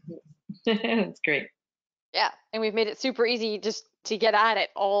 That's great. Yeah, and we've made it super easy just to get at it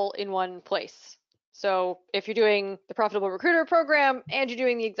all in one place. So if you're doing the Profitable Recruiter program and you're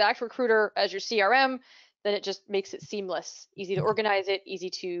doing the IXACT Recruiter as your CRM, then it just makes it seamless, easy to organize it, easy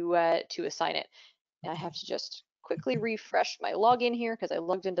to assign it. And I have to just quickly refresh my login here because I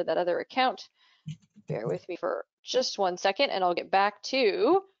logged into that other account. Bear with me for just 1 second and I'll get back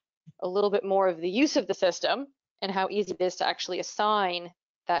to a little bit more of the use of the system and how easy it is to actually assign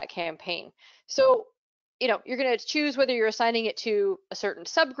that campaign. So, you know, you're going to choose whether you're assigning it to a certain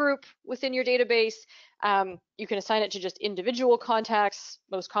subgroup within your database. You can assign it to just individual contacts.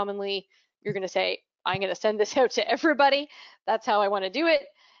 Most commonly, you're going to say, I'm going to send this out to everybody. That's how I want to do it.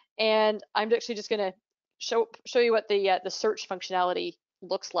 And I'm actually just going to show you what the search functionality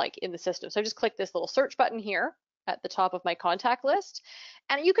looks like in the system. So I just click this little search button here at the top of my contact list.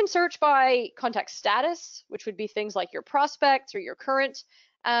 And you can search by contact status, which would be things like your prospects or your current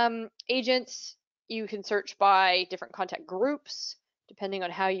agents. You can search by different contact groups, depending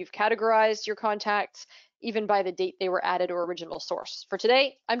on how you've categorized your contacts, even by the date they were added or original source. For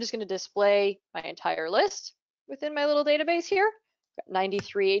today, I'm just going to display my entire list within my little database here. I've got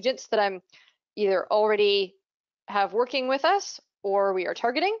 93 agents that I'm either already have working with us or we are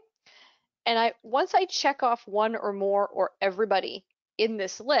targeting. And once I check off one or more or everybody in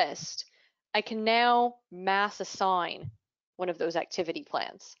this list, I can now mass assign one of those activity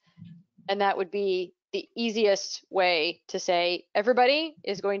plans. And that would be the easiest way to say everybody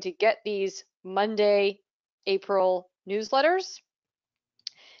is going to get these Monday, April newsletters.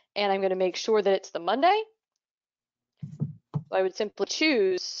 And I'm going to make sure that it's the Monday. So I would simply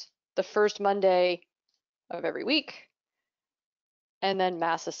choose the first Monday of every week and then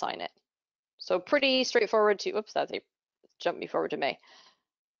mass assign it. So pretty straightforward to, oops, that's a jump me forward to May.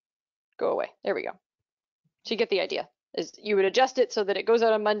 Go away. There we go. So you get the idea. Is you would adjust it so that it goes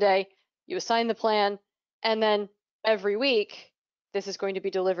out on Monday, you assign the plan, and then every week, this is going to be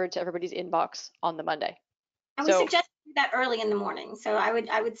delivered to everybody's inbox on the Monday. And we suggest that early in the morning. So I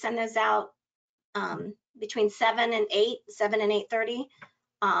would send those out between 7 and 8:30,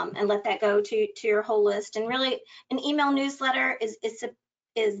 and let that go to your whole list. And really, an email newsletter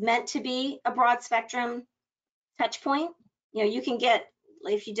is meant to be a broad spectrum touch point. You know, you can get,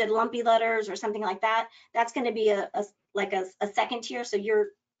 if you did lumpy letters or something like that, that's going to be a second tier. So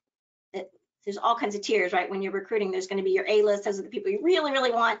there's all kinds of tiers, right? When you're recruiting, there's going to be your A list. Those are the people you really,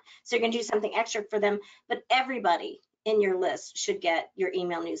 really want. So you're going to do something extra for them. But everybody in your list should get your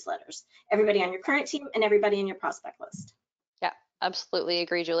email newsletters. Everybody on your current team and everybody in your prospect list. Yeah, absolutely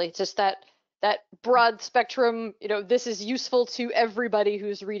agree, Julie. It's just that broad spectrum, you know, this is useful to everybody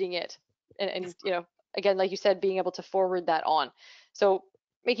who's reading it. And you know, again, like you said, being able to forward that on. So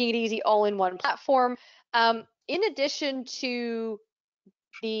making it easy all in one platform. In addition to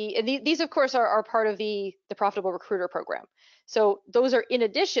these of course are part of the Profitable Recruiter program. So those are in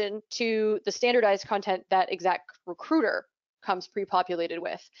addition to the standardized content that IXACT Recruiter comes pre-populated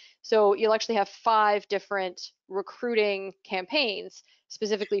with. So you'll actually have 5 different recruiting campaigns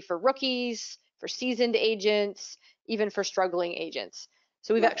specifically for rookies, for seasoned agents, even for struggling agents.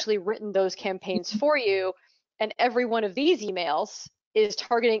 So we've actually written those campaigns for you, and every one of these emails is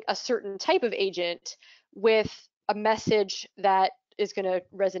targeting a certain type of agent with a message that is going to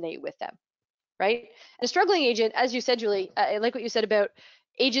resonate with them, right? And a struggling agent, as you said, Julie, I like what you said about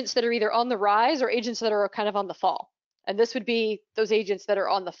agents that are either on the rise or agents that are kind of on the fall. And this would be those agents that are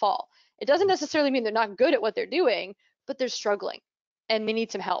on the fall. It doesn't necessarily mean they're not good at what they're doing, but they're struggling and they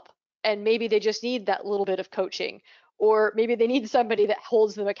need some help. And maybe they just need that little bit of coaching, or maybe they need somebody that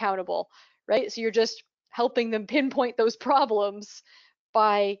holds them accountable, right? So you're just helping them pinpoint those problems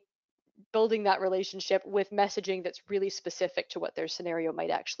by building that relationship with messaging that's really specific to what their scenario might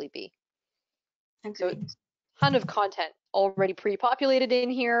actually be. So a ton of content already pre-populated in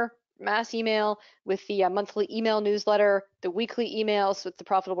here, mass email with the monthly email newsletter, the weekly emails with the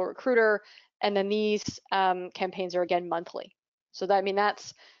Profitable Recruiter, and then these campaigns are again monthly. So that, I mean,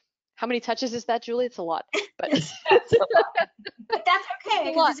 that's, how many touches is that, Julie? It's a lot, but it's a lot. But that's okay,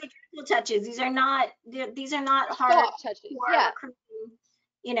 because these are gentle touches. These are not hard touches. Yeah. Recruiting,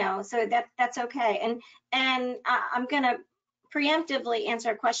 you know, so that's okay. And I'm gonna preemptively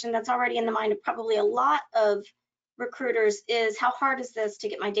answer a question that's already in the mind of probably a lot of recruiters is, how hard is this to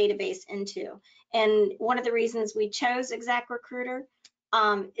get my database into? And one of the reasons we chose Exact Recruiter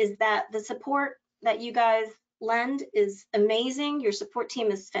is that the support that you guys lend is amazing. Your support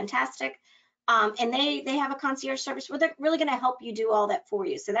team is fantastic. And they have a concierge service where they're really going to help you do all that for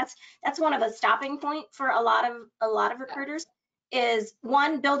you. So that's one of a stopping point for a lot of recruiters. Is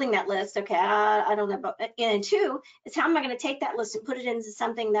one, building that list. Okay, I don't know about, and two is, how am I going to take that list and put it into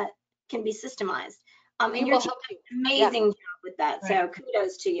something that can be systemized? And you're doing an amazing job with that. Right. So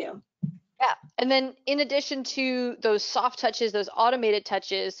kudos to you. Yeah, and then in addition to those soft touches, those automated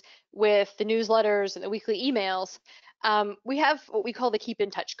touches with the newsletters and the weekly emails, we have what we call the Keep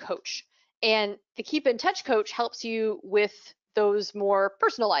in Touch Coach. And the Keep in Touch Coach helps you with those more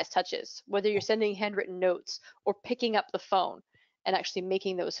personalized touches, whether you're sending handwritten notes or picking up the phone and actually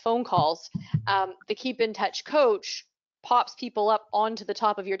making those phone calls. The Keep in Touch Coach pops people up onto the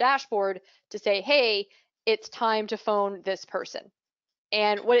top of your dashboard to say, hey, it's time to phone this person.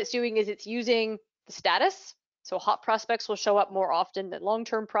 And what it's doing is it's using the status. So hot prospects will show up more often than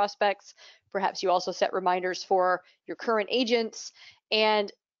long-term prospects. Perhaps you also set reminders for your current agents,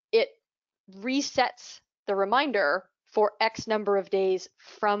 and it resets the reminder for X number of days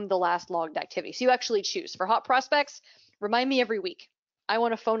from the last logged activity. So you actually choose. For hot prospects, remind me every week. I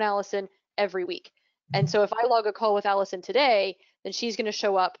want to phone Allison every week. And so if I log a call with Allison today, then she's going to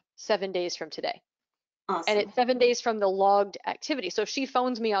show up 7 days from today. Awesome. And it's 7 days from the logged activity. So if she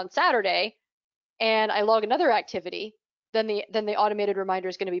phones me on Saturday and I log another activity, then the automated reminder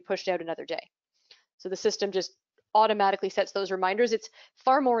is going to be pushed out another day. So the system just automatically sets those reminders. It's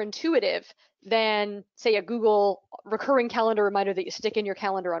far more intuitive than, say, a Google recurring calendar reminder that you stick in your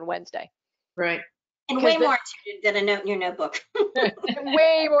calendar on Wednesday. Right. And way more intuitive than a note in your notebook.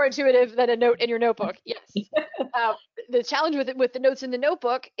 Way more intuitive than a note in your notebook. Yes. The challenge with the notes in the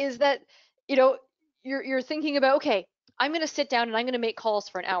notebook is that, you're thinking about, okay, I'm going to sit down and I'm going to make calls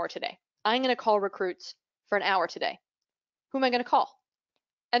for an hour today. I'm going to call recruits for an hour today. Who am I going to call?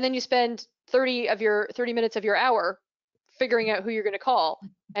 And then you spend 30 minutes of your hour figuring out who you're going to call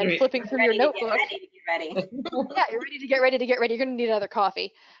and flipping through your notebook. Ready. Yeah, you're ready to get ready. You're going to need another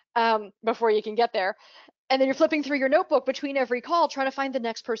coffee before you can get there. And then you're flipping through your notebook between every call, trying to find the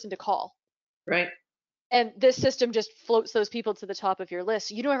next person to call. Right. And this system just floats those people to the top of your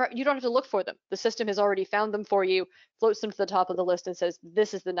list. You don't have to look for them. The system has already found them for you, floats them to the top of the list and says,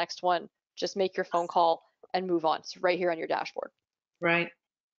 this is the next one. Just make your phone call and move on. It's right here on your dashboard. Right.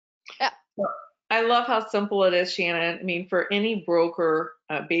 Yeah. Well, I love how simple it is, Shannon. I mean, for any broker,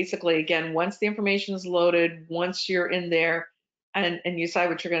 basically, again, once the information is loaded, once you're in there and you decide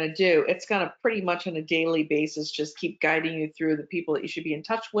what you're going to do, it's going to pretty much on a daily basis just keep guiding you through the people that you should be in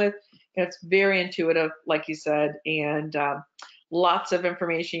touch with. It's very intuitive, like you said, and lots of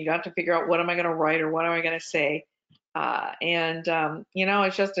information. You got to figure out, what am I going to write or what am I going to say?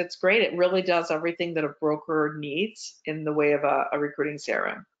 It's great. It really does everything that a broker needs in the way of a recruiting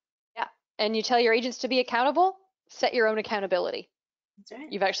CRM. Yeah. And you tell your agents to be accountable, set your own accountability. That's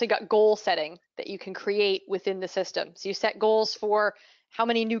right. You've actually got goal setting that you can create within the system. So you set goals for, how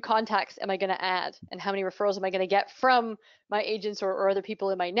many new contacts am I going to add? And how many referrals am I going to get from my agents or other people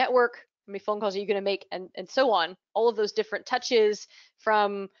in my network? How many phone calls are you going to make? And so on. All of those different touches,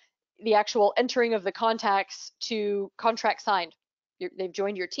 from the actual entering of the contacts to contract signed. They've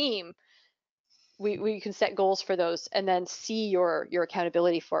joined your team. We can set goals for those and then see your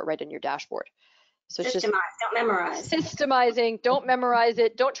accountability for it right in your dashboard. So it's Systemize, don't memorize. Systemizing, don't memorize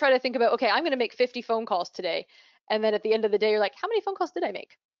it. Don't try to think about, okay, I'm going to make 50 phone calls today. And then at the end of the day, you're like, how many phone calls did I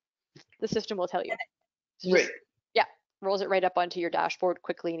make? The system will tell you. So Right. Rolls it right up onto your dashboard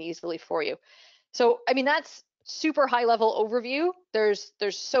quickly and easily for you. So, I mean, that's super high level overview. There's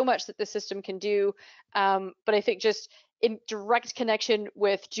so much that the system can do. But I think just in direct connection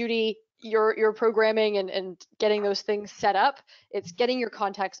with Judy, your programming and getting those things set up, it's getting your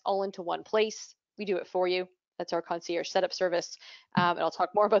contacts all into one place. We do it for you. That's our concierge setup service. And I'll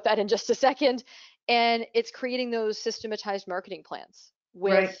talk more about that in just a second. And it's creating those systematized marketing plans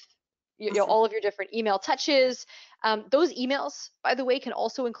with all of your different email touches. Those emails, by the way, can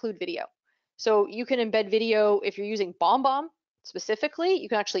also include video. So you can embed video if you're using BombBomb specifically. You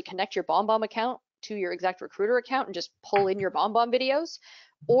can actually connect your BombBomb account to your Exact Recruiter account and just pull in your BombBomb videos.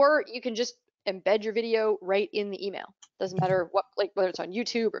 Or you can just embed your video right in the email. Doesn't matter whether it's on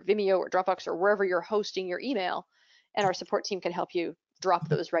YouTube or Vimeo or Dropbox or wherever you're hosting your email, and our support team can help you drop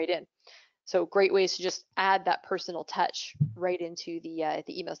those right in. So great ways to just add that personal touch right into the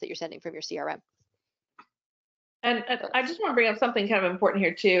emails that you're sending from your CRM. And I just want to bring up something kind of important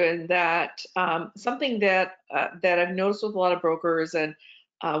here too, and that something that that I've noticed with a lot of brokers, and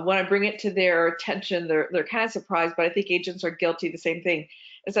when I bring it to their attention, they're kind of surprised, but I think agents are guilty of the same thing,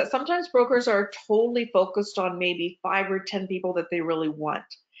 is that sometimes brokers are totally focused on maybe 5 or 10 people that they really want.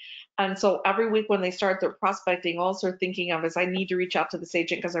 And so every week when they start their prospecting, all they're thinking of is, I need to reach out to this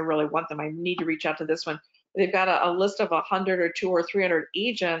agent because I really want them. I need to reach out to this one. They've got a list of 100 or 200 or 300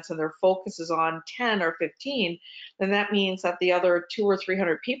 agents, and their focus is on 10 or 15. Then that means that the other 200 or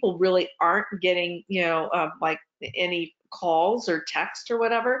 300 people really aren't getting, like any calls or text or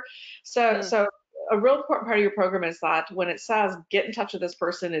whatever. So a real important part of your program is that when it says get in touch with this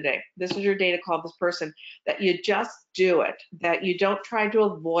person today, this is your day to call this person, that you just do it, that you don't try to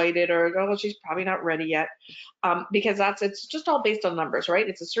avoid it or go, well, she's probably not ready yet, because it's just all based on numbers, right?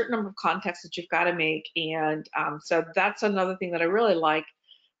 It's a certain number of contacts that you've got to make. And so that's another thing that I really like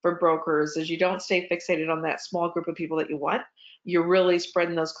for brokers, is you don't stay fixated on that small group of people that you want. You're really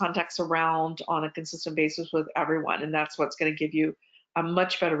spreading those contacts around on a consistent basis with everyone, and that's what's going to give you a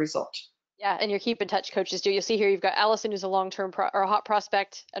much better result. Yeah, and your keep in touch coaches do. You'll see here you've got Allison, who's a long-term or a hot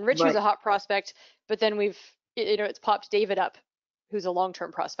prospect, and Rich, who's a hot prospect. But then it's popped David up, who's a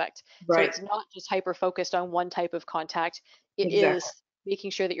long-term prospect. Right. So it's not just hyper-focused on one type of contact. It Exactly. is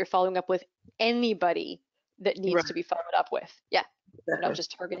making sure that you're following up with anybody that needs to be followed up with. Yeah, Exactly. not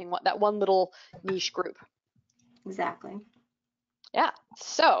just targeting that one little niche group. Exactly. Yeah.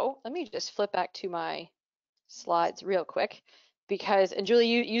 So let me just flip back to my slides real quick. Because, and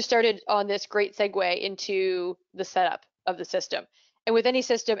Julie, you started on this great segue into the setup of the system. And with any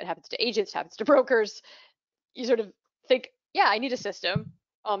system, it happens to agents, it happens to brokers, you sort of think, yeah, I need a system.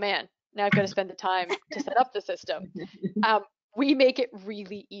 Oh man, now I've got to spend the time to set up the system. We make it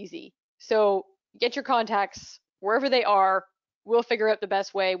really easy. So get your contacts wherever they are. We'll figure out the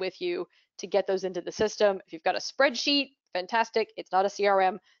best way with you to get those into the system. If you've got a spreadsheet, fantastic. It's not a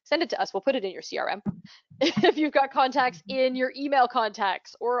CRM. Send it to us. We'll put it in your CRM. If you've got contacts in your email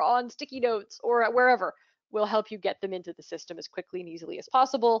contacts or on sticky notes or wherever, we'll help you get them into the system as quickly and easily as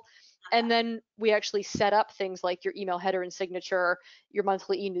possible. And then we actually set up things like your email header and signature, your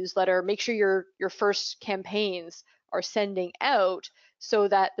monthly e-newsletter. Make sure your first campaigns are sending out so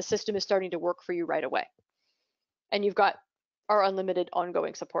that the system is starting to work for you right away. And you've got our unlimited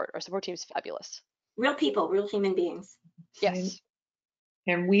ongoing support. Our support team is fabulous. Real people, real human beings. Yes.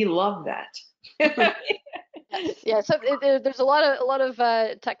 And we love that. Yes. Yeah, so there's a lot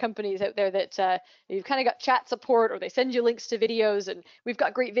of tech companies out there that you've kind of got chat support, or they send you links to videos, and we've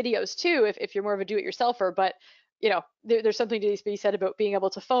got great videos too if you're more of a do-it-yourselfer. But there's something to be said about being able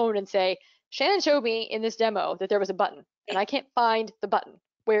to phone and say, Shannon showed me in this demo that there was a button, and I can't find the button.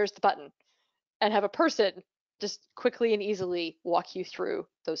 Where's the button? And have a person just quickly and easily walk you through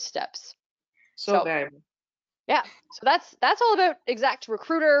those steps. So valuable. Yeah, so that's all about IXACT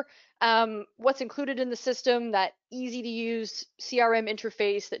Recruiter. What's included in the system, that easy to use CRM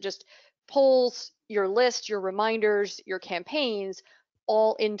interface that just pulls your list, your reminders, your campaigns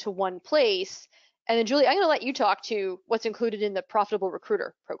all into one place. And then Julie, I'm going to let you talk to what's included in the Profitable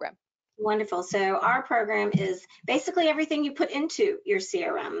Recruiter program. Wonderful. So our program is basically everything you put into your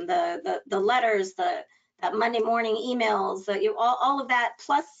CRM, the letters, the Monday morning emails, all of that,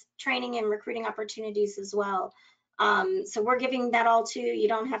 plus training and recruiting opportunities as well. So we're giving that all to you. You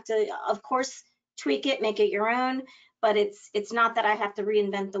don't have to, of course, tweak it, make it your own, but it's not that I have to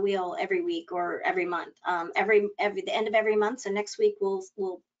reinvent the wheel every week or every month. The end of every month. So next week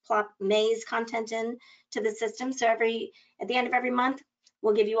we'll plop May's content in to the system. So at the end of every month,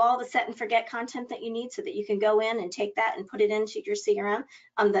 we'll give you all the set and forget content that you need so that you can go in and take that and put it into your CRM.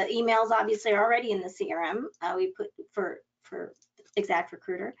 The emails obviously are already in the CRM. We put for IXACT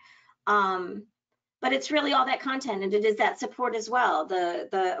Recruiter. But it's really all that content, and it is that support as well.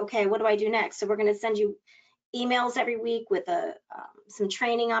 Okay, what do I do next? So we're going to send you emails every week with some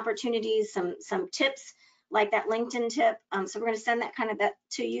training opportunities, some tips like that LinkedIn tip. So we're going to send that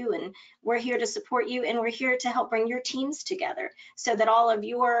to you, and we're here to support you, and we're here to help bring your teams together so that all of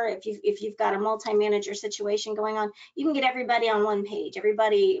if you've got a multi-manager situation going on, you can get everybody on one page,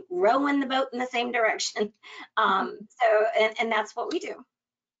 everybody rowing the boat in the same direction. And that's what we do.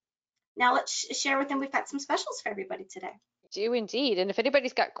 Now let's share with them. We've got some specials for everybody today. Do indeed. And if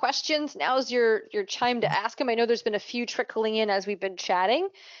anybody's got questions, now's your time to ask them. I know there's been a few trickling in as we've been chatting.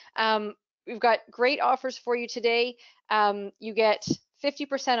 We've got great offers for you today. You get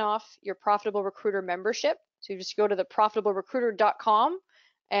 50% off your Profitable Recruiter membership. So you just go to the profitablerecruiter.com,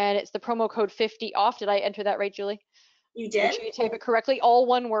 and it's the promo code 50 off. Did I enter that right, Julie? You did. Make sure you type it correctly. All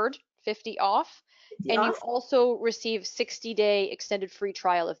one word, 50 off. And you also receive 60-day extended free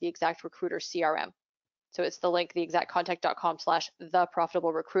trial of the IXACT Recruiter CRM. So it's the link,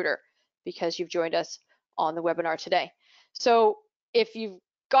 theexactcontact.com/theprofitablerecruiter, because you've joined us on the webinar today. So if you've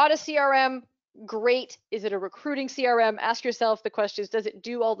got a CRM, great. Is it a recruiting CRM? Ask yourself the questions, does it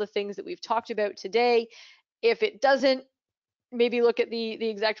do all the things that we've talked about today? If it doesn't, maybe look at the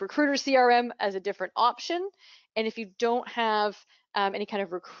Exact Recruiter CRM as a different option. And if you don't have any kind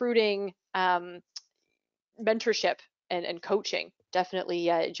of recruiting mentorship and coaching,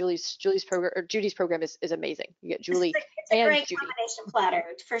 definitely Judy's program, or Judy's program is amazing. You get Julie it's a and great Judy. combination platter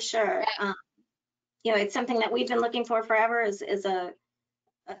for sure. Yeah. You know, it's something that we've been looking for forever, is a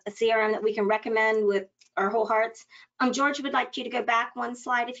CRM that we can recommend with our whole hearts. George would like you to go back one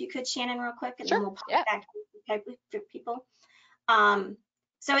slide if you could, Shannon, real quick, and Sure. then we'll pop Yeah. back to people.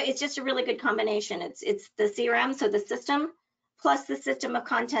 So it's just a really good combination. It's the CRM, so the system, plus the system of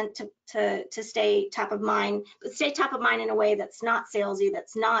content to stay top of mind, but stay top of mind in a way that's not salesy,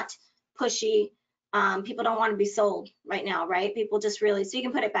 that's not pushy. People don't want to be sold right now, right? People just really, so you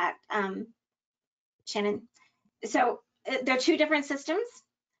can put it back, Shannon. So there are two different systems,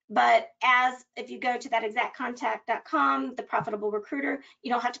 but if you go to that exactcontact.com, the Profitable Recruiter,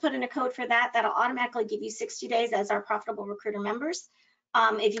 you don't have to put in a code for that. That'll automatically give you 60 days as our Profitable Recruiter members.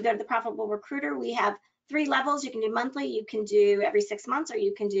 If you go to the Profitable Recruiter, we have 3 levels. You can do monthly, you can do every 6 months, or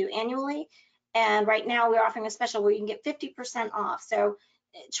you can do annually. And right now we're offering a special where you can get 50% off. So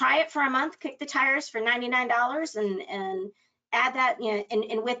try it for a month, kick the tires for $99 and add that, you know,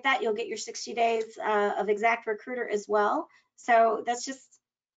 and with that, you'll get your 60 days of Exact Recruiter as well. So that's just,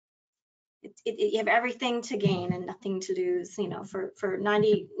 you have everything to gain and nothing to lose, you know, for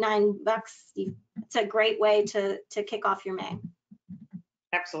 $99, it's a great way to kick off your May.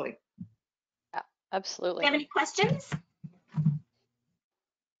 Absolutely. Yeah, absolutely. Do you have any questions?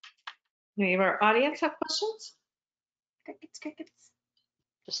 Any of our audience have questions? Crickets.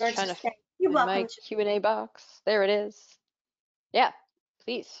 Just George trying to is saying, you're find welcome. my Q&A box. There it is. Yeah,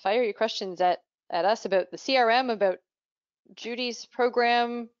 please fire your questions at us about the CRM, about Judy's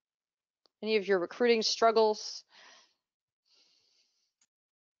program, any of your recruiting struggles.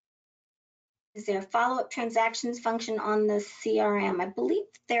 Is there a follow-up transactions function on the CRM? I believe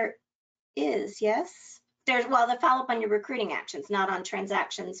there is, yes. There's, well, the follow-up on your recruiting actions, not on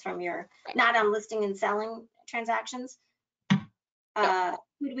transactions from your, Right. not on listing and selling transactions.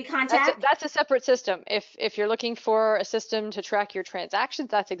 Who do we contact? That's a separate system. If you're looking for a system to track your transactions,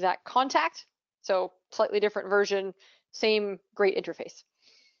 that's Exact Contact. So slightly different version, same great interface.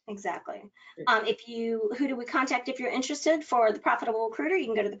 Exactly. Who do we contact if you're interested for the Profitable Recruiter? You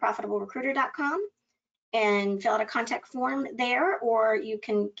can go to theprofitablerecruiter.com and fill out a contact form there, or you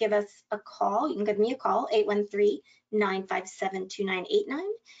can give us a call. You can give me a call, 813-957-2989.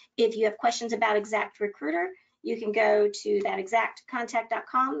 If you have questions about Exact Recruiter, you can go to that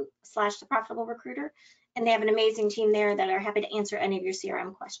exactcontact.com/theprofitablerecruiter, and they have an amazing team there that are happy to answer any of your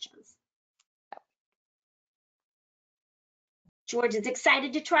CRM questions. George is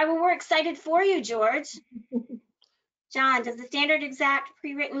excited to try. Well, we're excited for you, George. John, does the standard Exact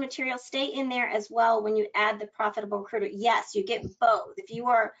pre-written material stay in there as well when you add the Profitable Recruiter? Yes, you get both. If you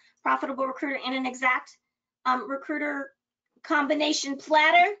are Profitable Recruiter and an Exact Recruiter combination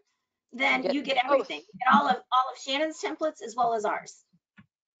platter, then you get everything. You get all of Shannon's templates as well as ours.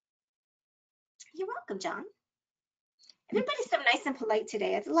 You're welcome, John. Everybody's so nice and polite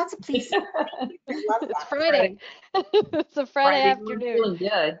today. Lots of please. I love that. It's Friday. It's a Friday afternoon. Feeling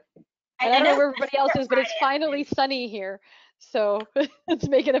good. And I don't know where everybody else is, but it's finally sunny here. So it's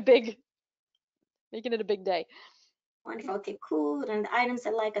making it a big day. Wonderful. Okay, cool. And the items I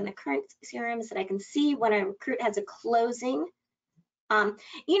like on the current CRM is that I can see when a recruit has a closing.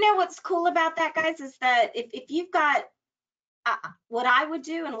 You know what's cool about that, guys, is that if you've got what I would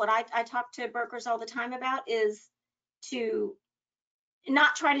do and what I talk to brokers all the time about is to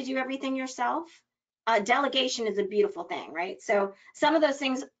not try to do everything yourself. Delegation is a beautiful thing, right? So some of those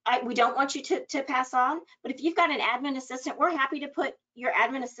things we don't want you to pass on, but if you've got an admin assistant, we're happy to put your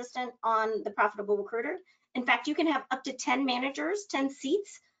admin assistant on the Profitable Recruiter. In fact, you can have up to 10 managers, 10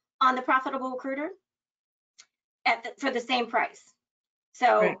 seats on the Profitable Recruiter for the same price.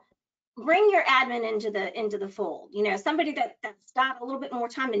 So Right. Bring your admin into the fold. You know, somebody that's got a little bit more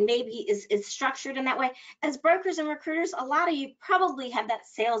time and maybe is structured in that way. As brokers and recruiters, a lot of you probably have that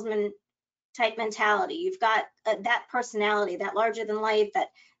salesman type mentality. You've got that personality, that larger than life,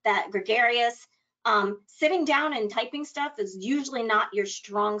 that gregarious. Sitting down and typing stuff is usually not your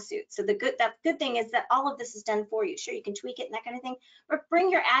strong suit. So the good thing is that all of this is done for you. Sure, you can tweak it and that kind of thing, but bring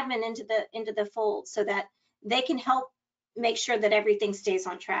your admin into the fold so that they can help make sure that everything stays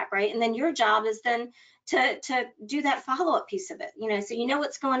on track, right? And then your job is then to do that follow-up piece of it, so you know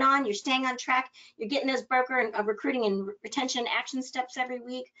what's going on, you're staying on track, you're getting those broker and recruiting and retention action steps every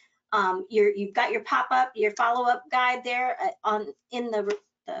week. You've got your pop-up, your follow-up guide there in the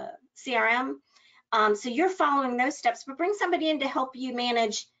CRM. So you're following those steps, but bring somebody in to help you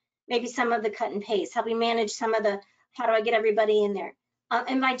manage maybe some of the cut and paste, help you manage some of the, how do I get everybody in there?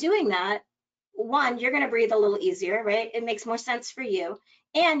 And by doing that, one, you're going to breathe a little easier, right? It makes more sense for you.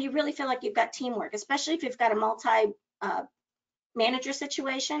 And you really feel like you've got teamwork, especially if you've got a multi-manager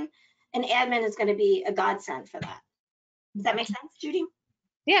situation. An admin is going to be a godsend for that. Does that make sense, Judy?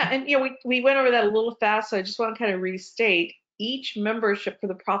 Yeah, and we went over that a little fast, so I just want to kind of restate. Each membership for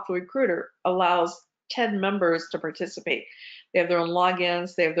the Profitable Recruiter allows 10 members to participate. They have their own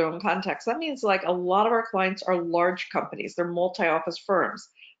logins, they have their own contacts. That means like a lot of our clients are large companies, they're multi-office firms.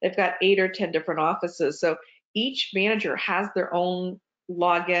 They've got 8 or 10 different offices. So each manager has their own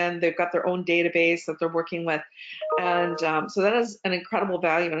login, they've got their own database that they're working with. And so that is an incredible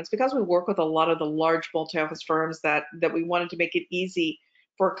value. And it's because we work with a lot of the large multi-office firms that we wanted to make it easy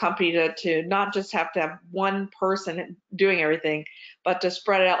for a company to not just have to have one person doing everything, but to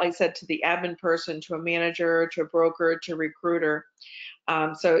spread it out, like I said, to the admin person, to a manager, to a broker, to a recruiter.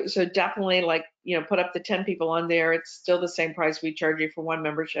 So definitely, like, put up the 10 people on there. It's still the same price we charge you for one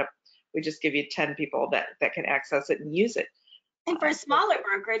membership. We just give you 10 people that can access it and use it. And for a smaller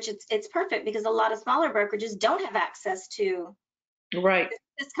brokerage, it's perfect because a lot of smaller brokerages don't have access to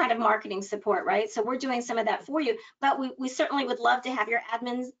this kind of marketing support, right? So we're doing some of that for you, but we certainly would love to have your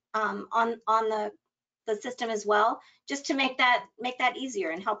admins on the system as well, just to make that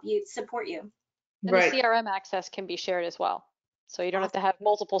easier and help you support you. And the CRM access can be shared as well. So you don't have to have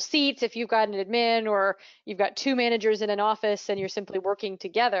multiple seats if you've got an admin or you've got 2 managers in an office and you're simply working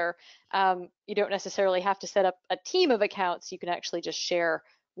together. You don't necessarily have to set up a team of accounts. You can actually just share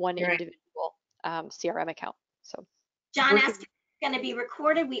one individual CRM account. So John asked if it's going to be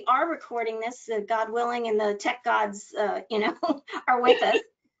recorded. We are recording this, God willing, and the tech gods, are with us.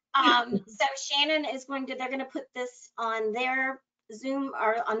 So Shannon is they're going to put this on their Zoom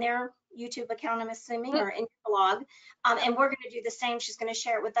or on their YouTube account, I'm assuming, or in your blog. And we're going to do the same. She's going to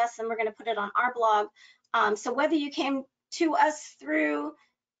share it with us and we're going to put it on our blog. So whether you came to us through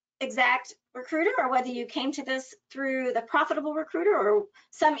IXACT Recruiter or whether you came to this through the Profitable Recruiter or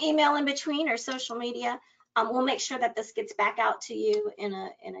some email in between or social media, we'll make sure that this gets back out to you in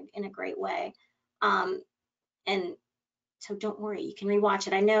a great way. And so don't worry, you can rewatch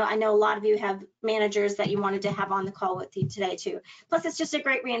it. I know a lot of you have managers that you wanted to have on the call with you today too. Plus, it's just a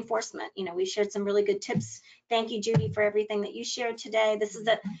great reinforcement. We shared some really good tips. Thank you, Judy, for everything that you shared today. This is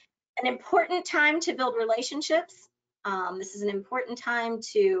an important time to build relationships. This is an important time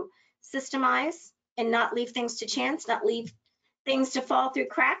to systemize and not leave things to chance, not leave things to fall through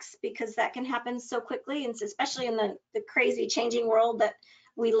cracks, because that can happen so quickly, and especially in the crazy changing world that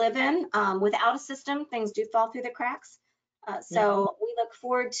we live in. Without a system, things do fall through the cracks. So we look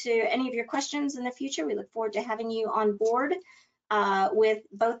forward to any of your questions in the future. We look forward to having you on board with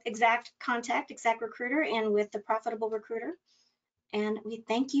both IXACT Recruiter, and with the Profitable Recruiter. And we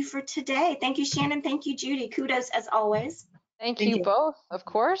thank you for today. Thank you, Shannon. Thank you, Judy. Kudos as always. Thank you both, of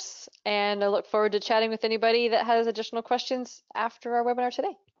course. And I look forward to chatting with anybody that has additional questions after our webinar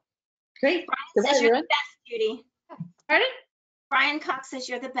today. Great. Brian says you're the best, Judy. Pardon? Brian Cox says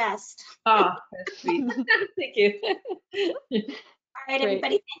you're the best. Oh, that's sweet. Thank you. All right,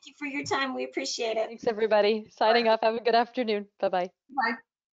 everybody. Thank you for your time. We appreciate it. Thanks, everybody. Signing off. Have a good afternoon. Bye-bye. Bye.